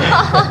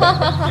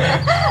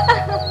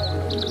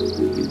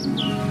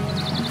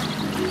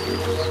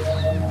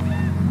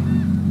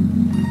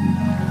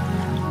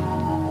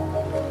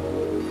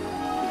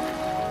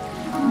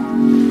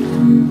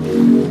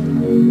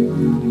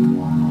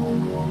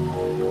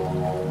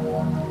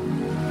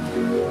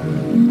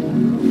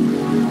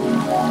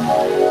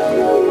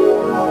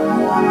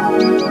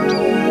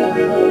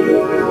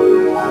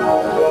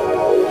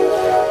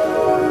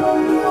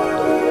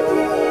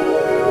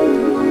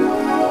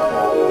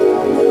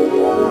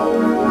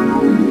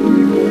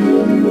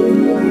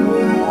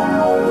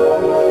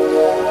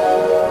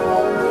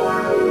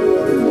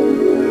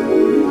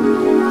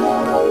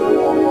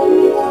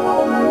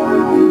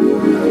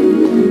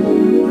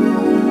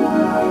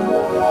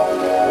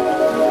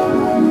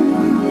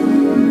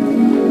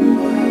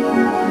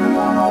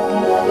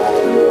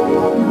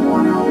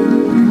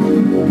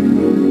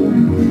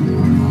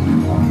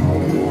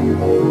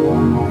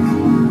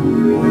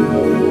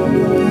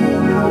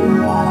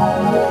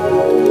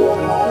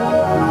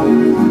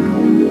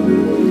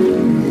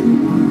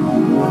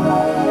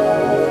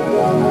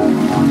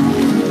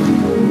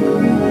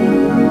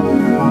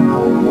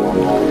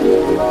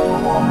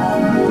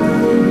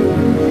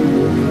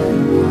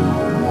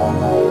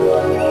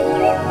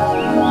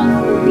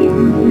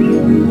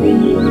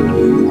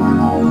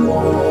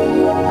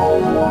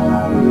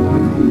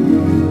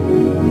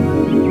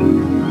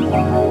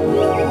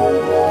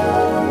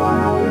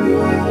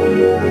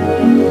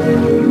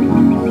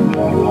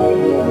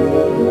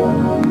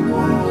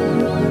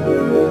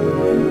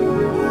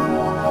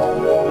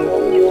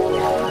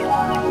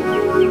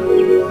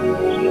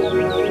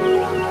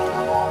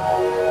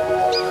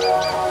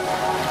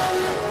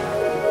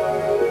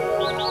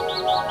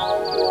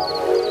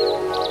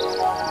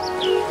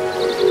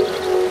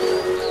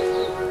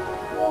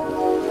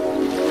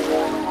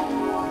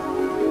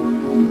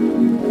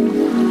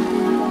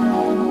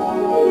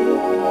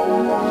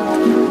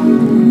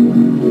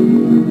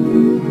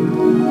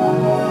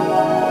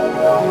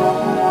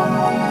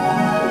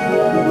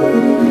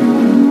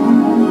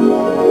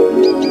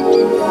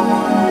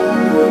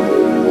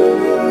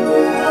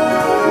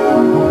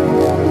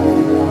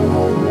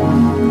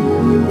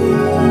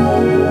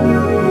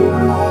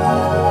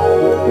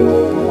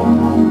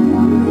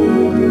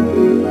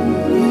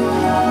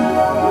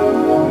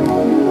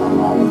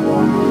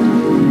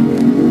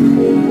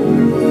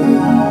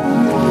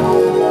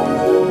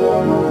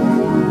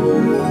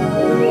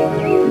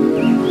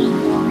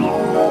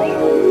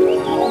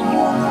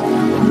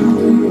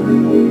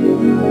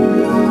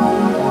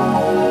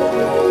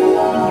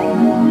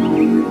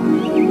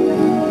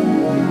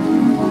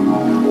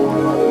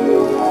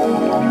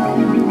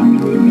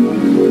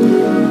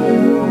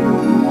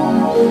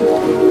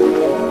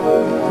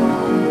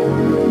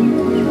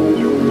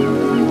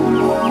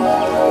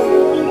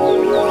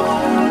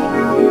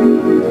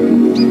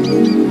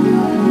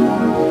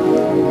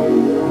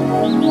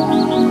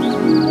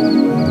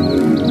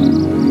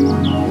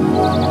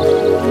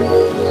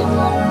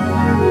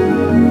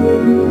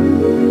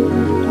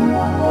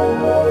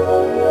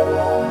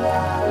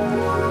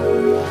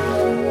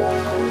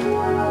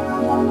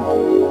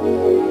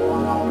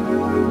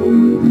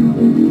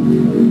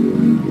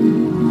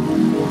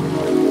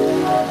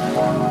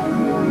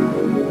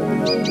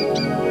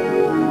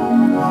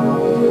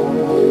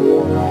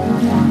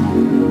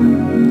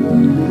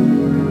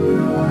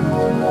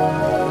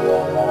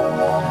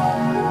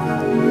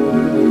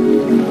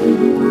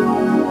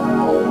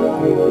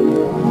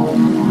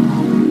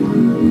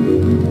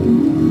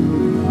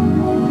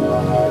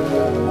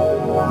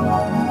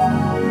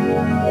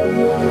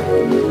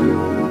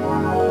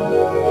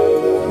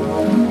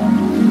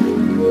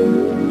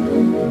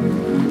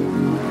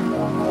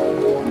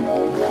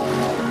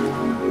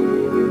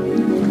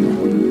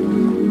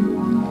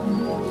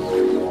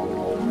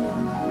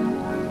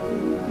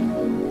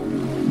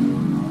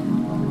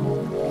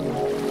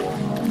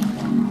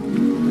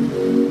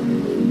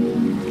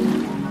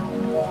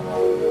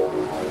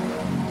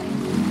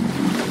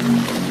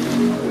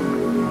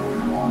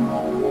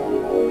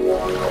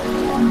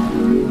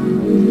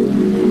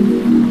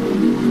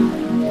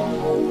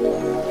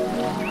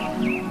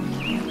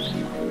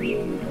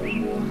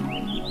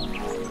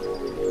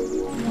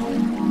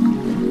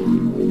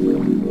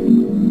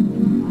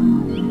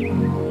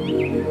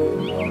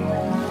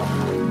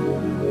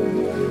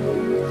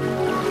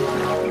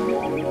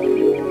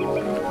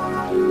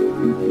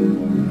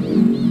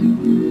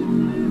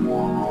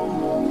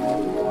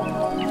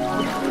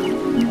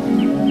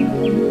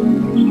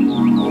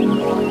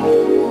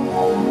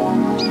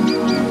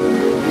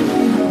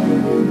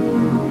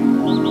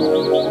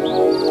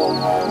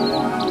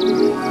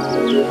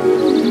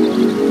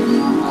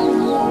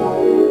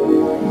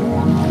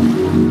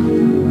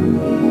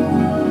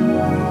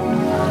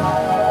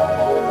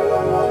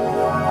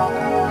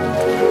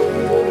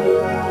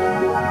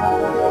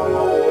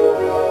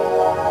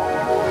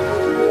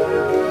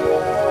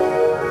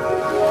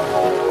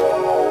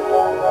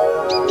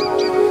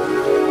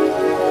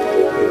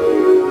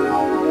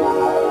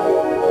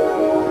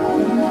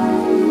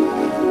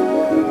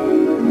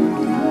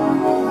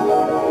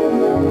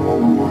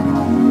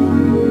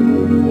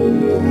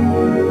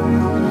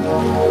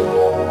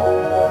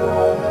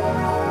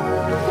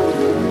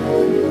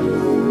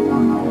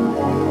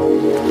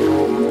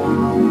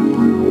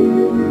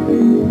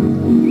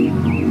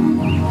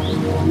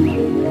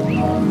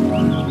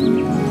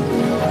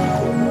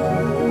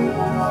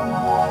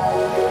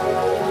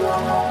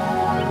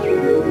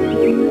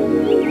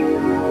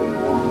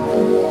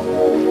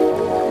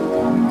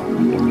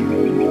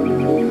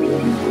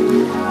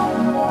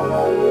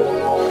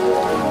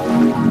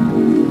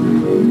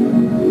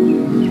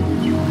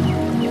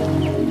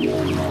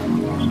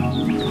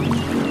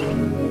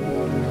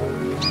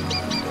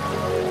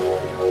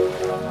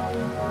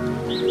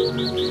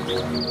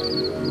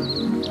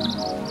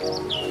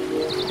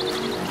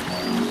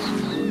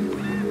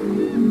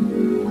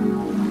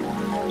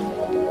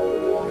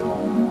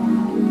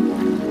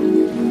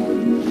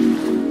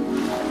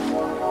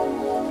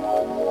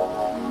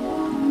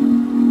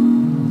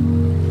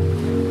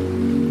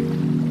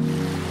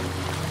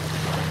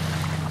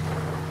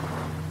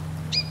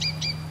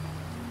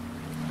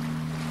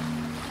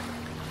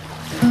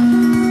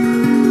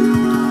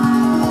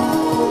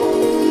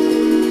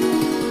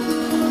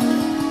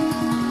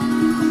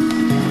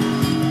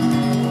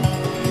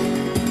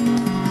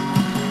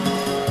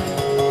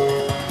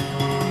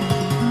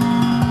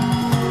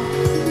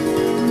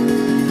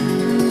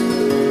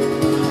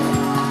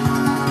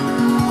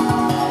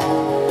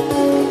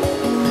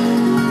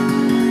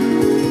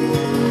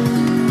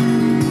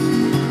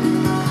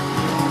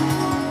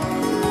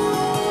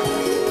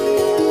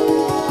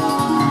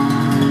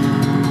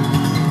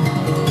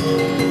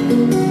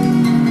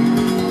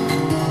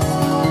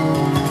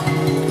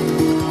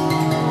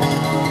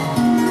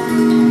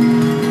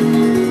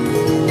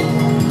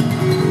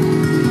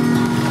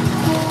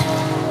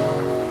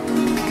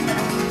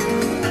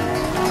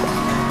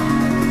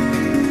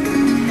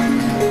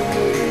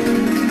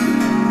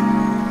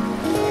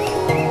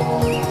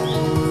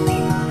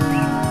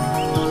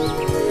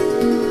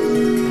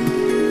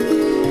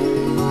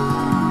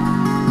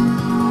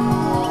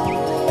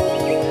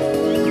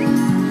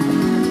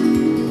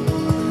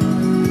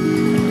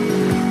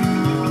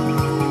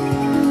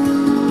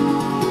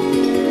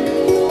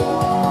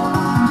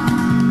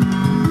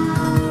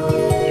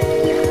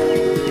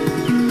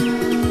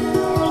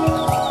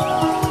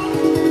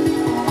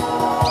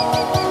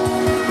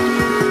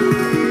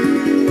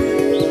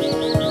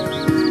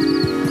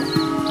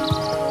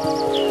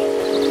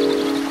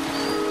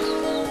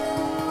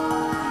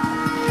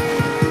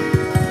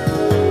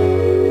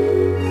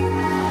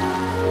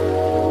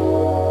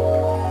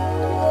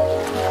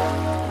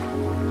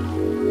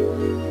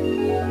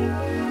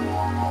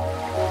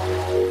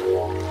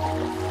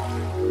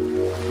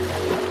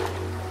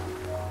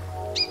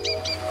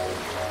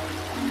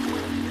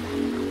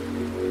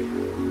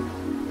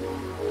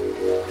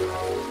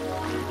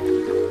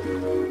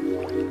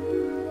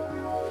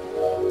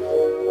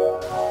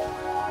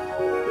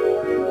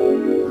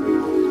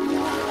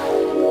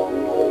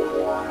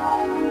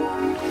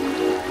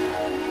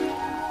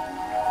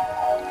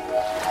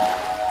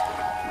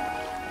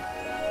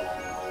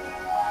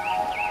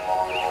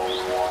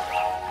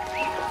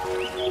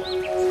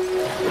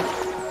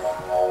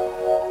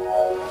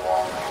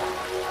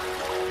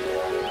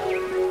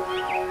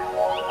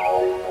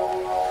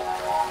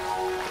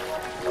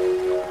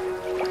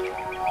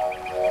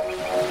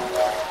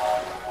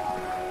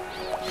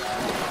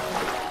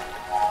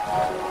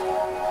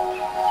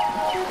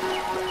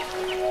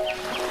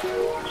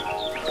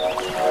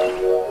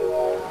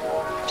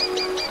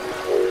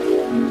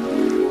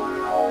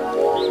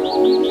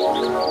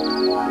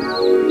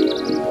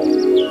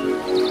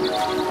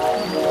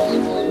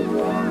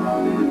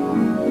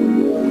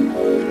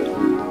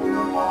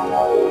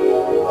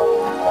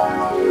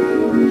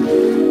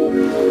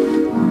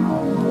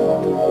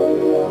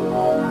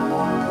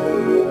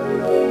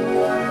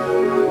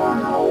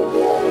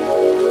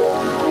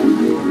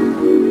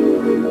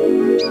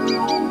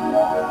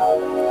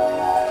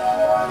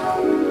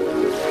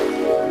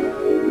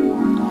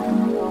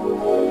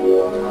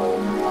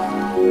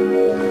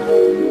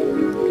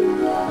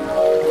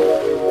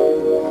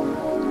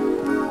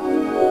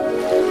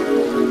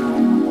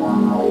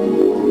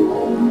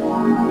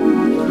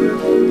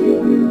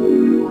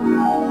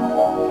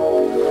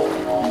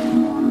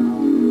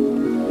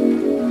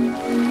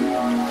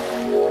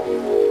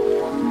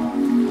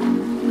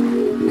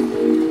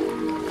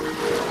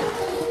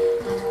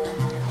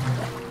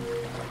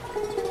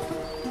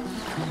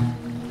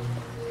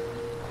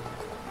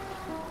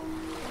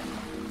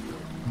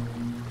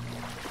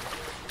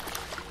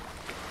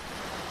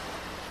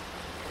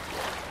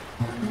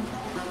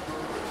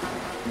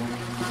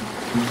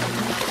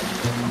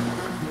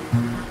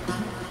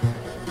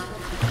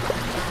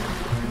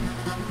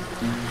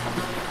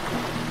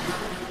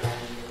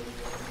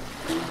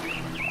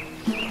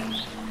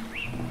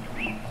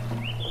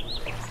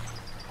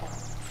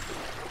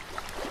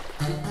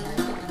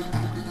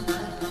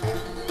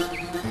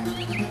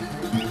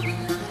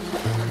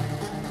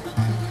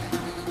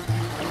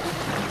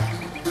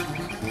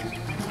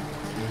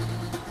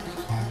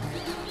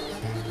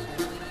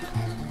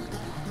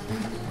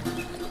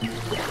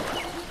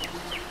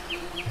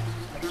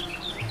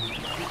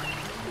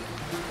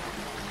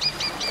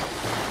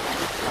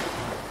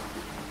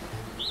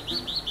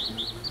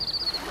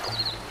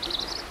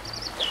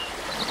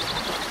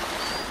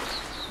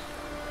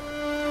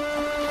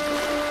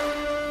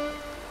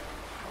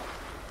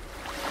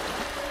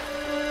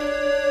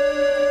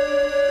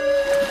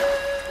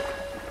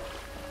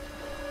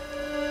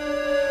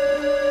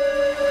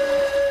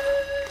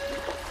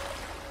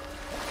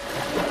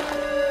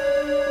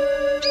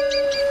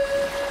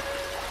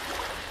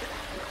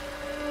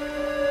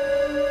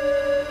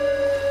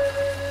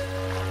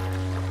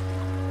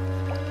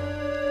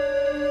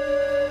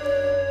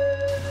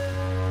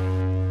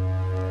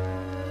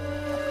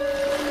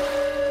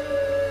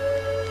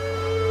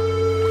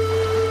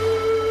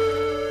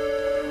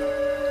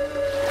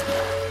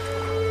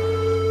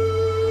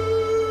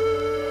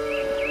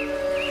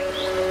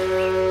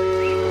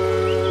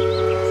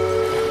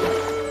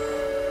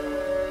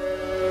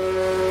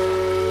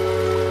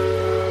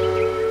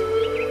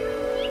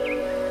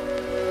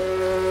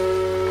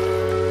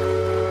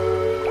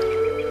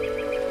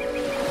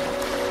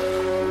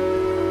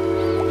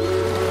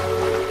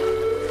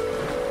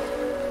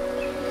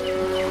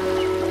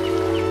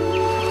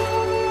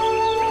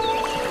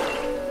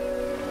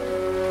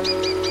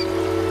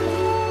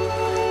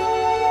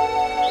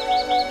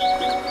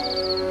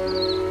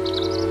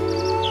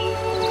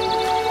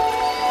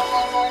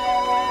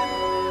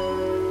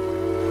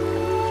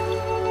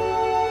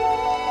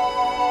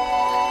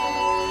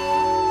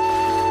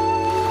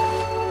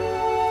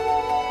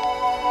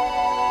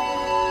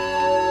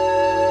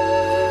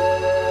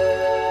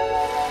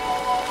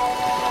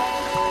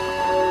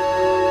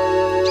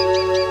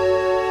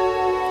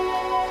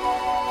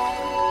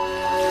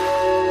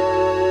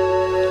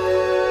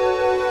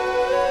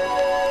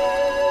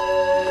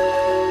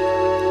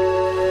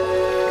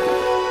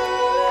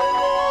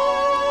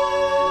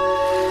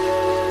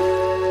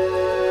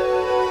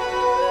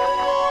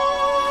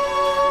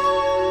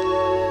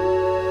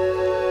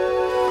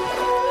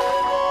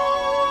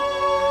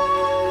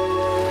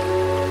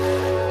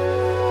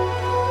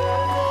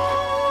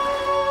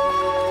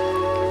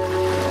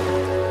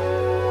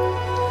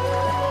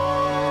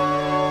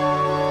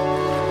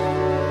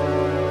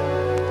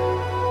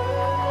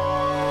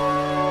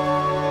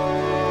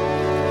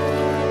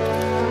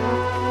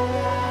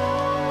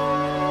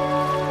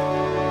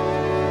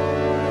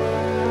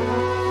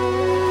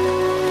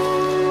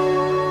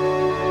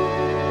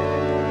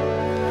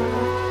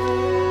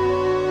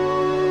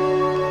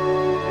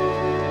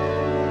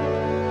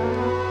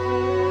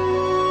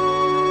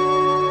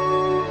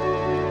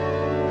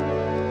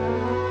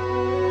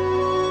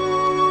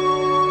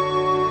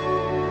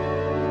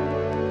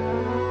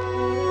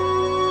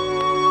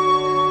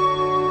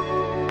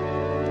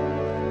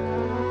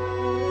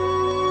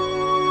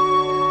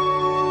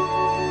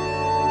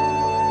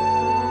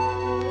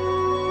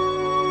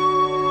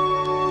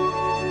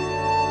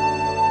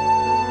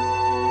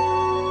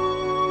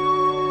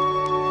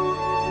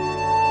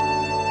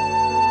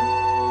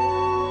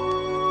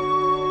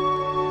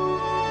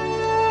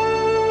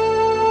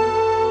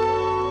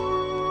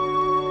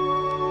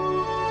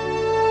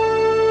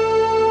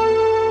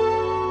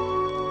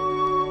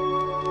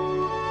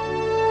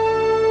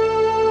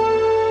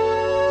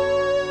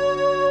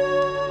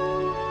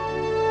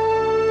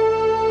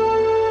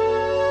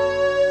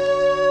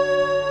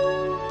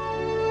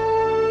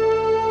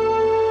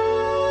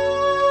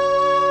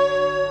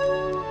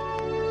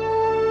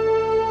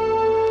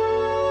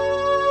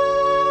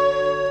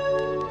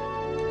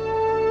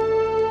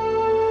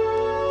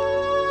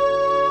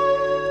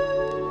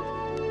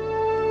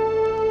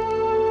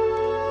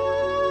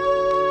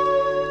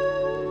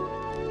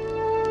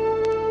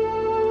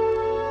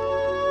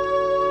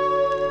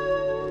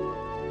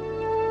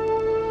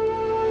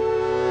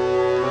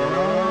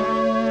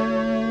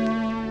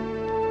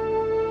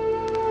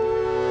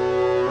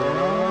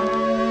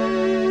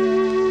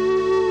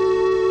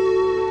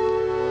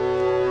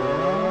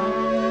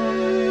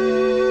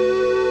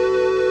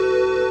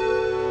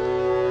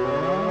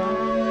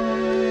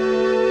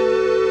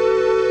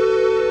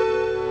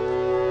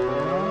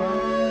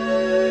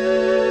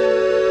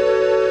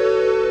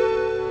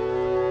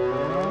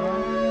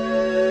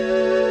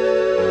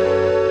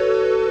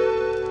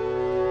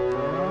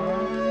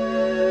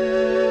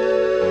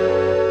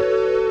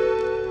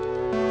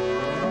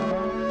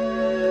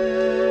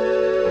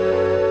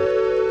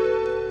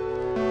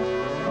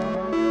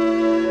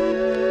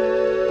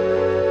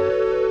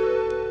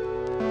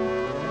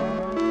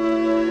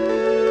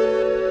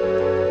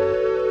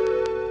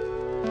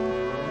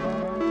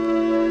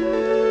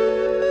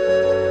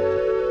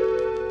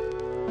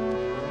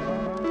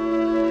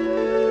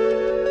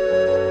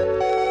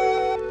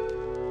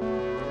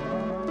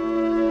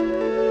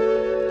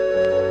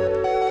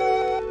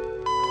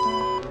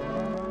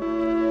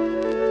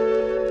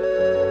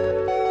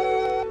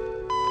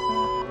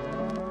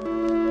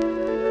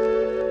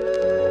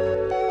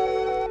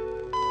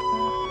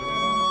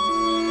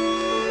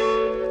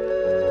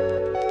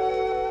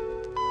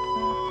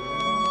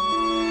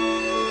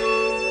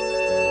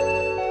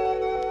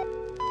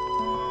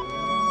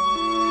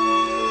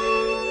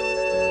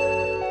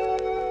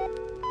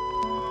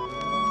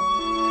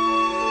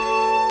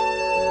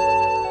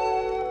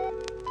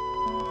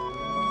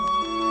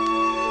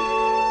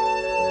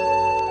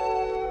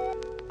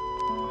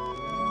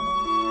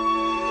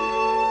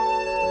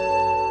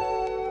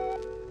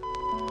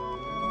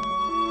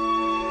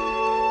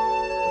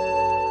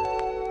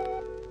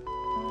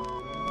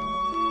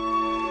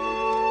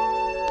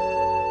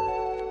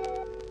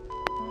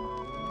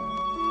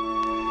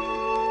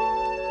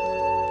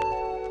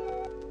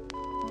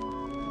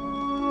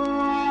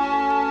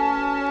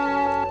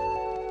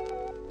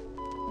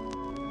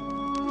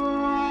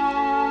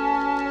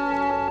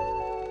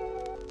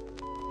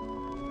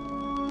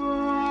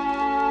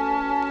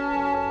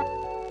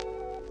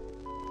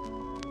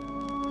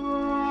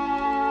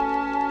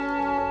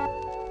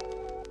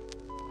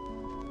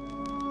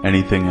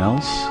 Anything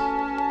else?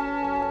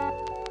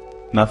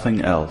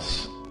 Nothing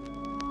else.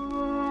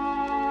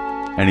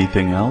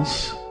 Anything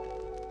else?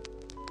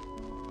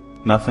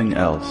 Nothing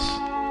else.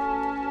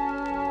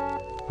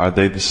 Are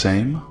they the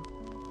same?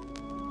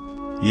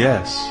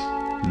 Yes,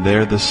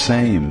 they're the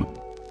same.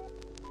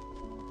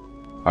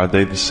 Are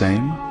they the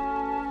same?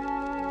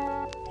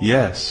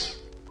 Yes,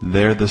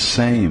 they're the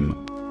same.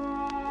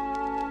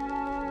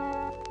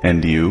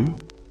 And you?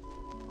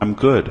 I'm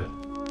good,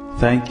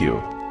 thank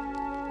you.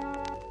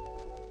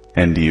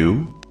 And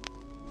you?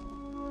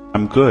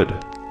 I'm good,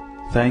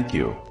 thank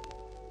you.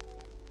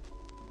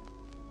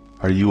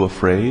 Are you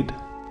afraid?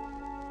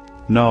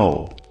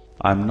 No,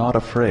 I'm not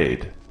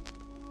afraid.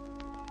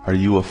 Are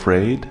you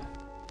afraid?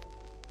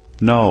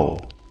 No,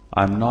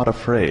 I'm not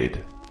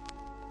afraid.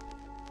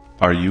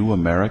 Are you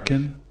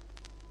American?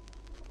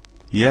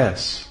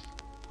 Yes,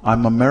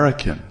 I'm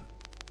American.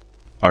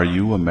 Are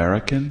you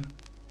American?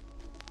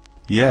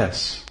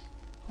 Yes,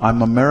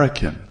 I'm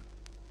American.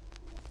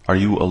 Are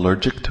you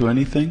allergic to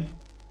anything?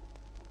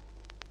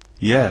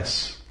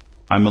 Yes,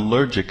 I'm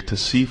allergic to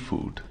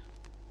seafood.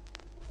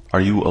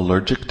 Are you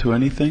allergic to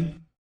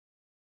anything?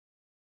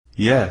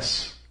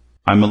 Yes,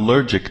 I'm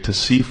allergic to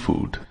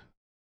seafood.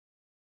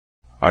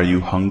 Are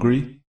you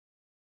hungry?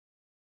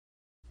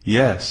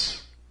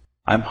 Yes,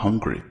 I'm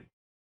hungry.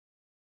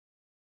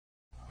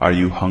 Are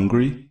you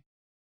hungry?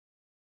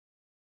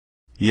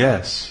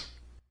 Yes,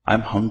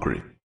 I'm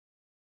hungry.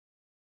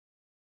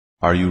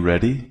 Are you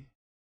ready?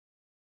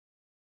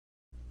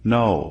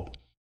 No,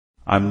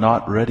 I'm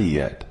not ready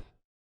yet.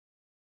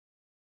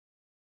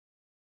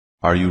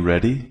 Are you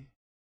ready?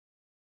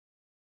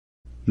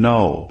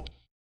 No,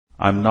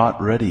 I'm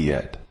not ready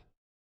yet.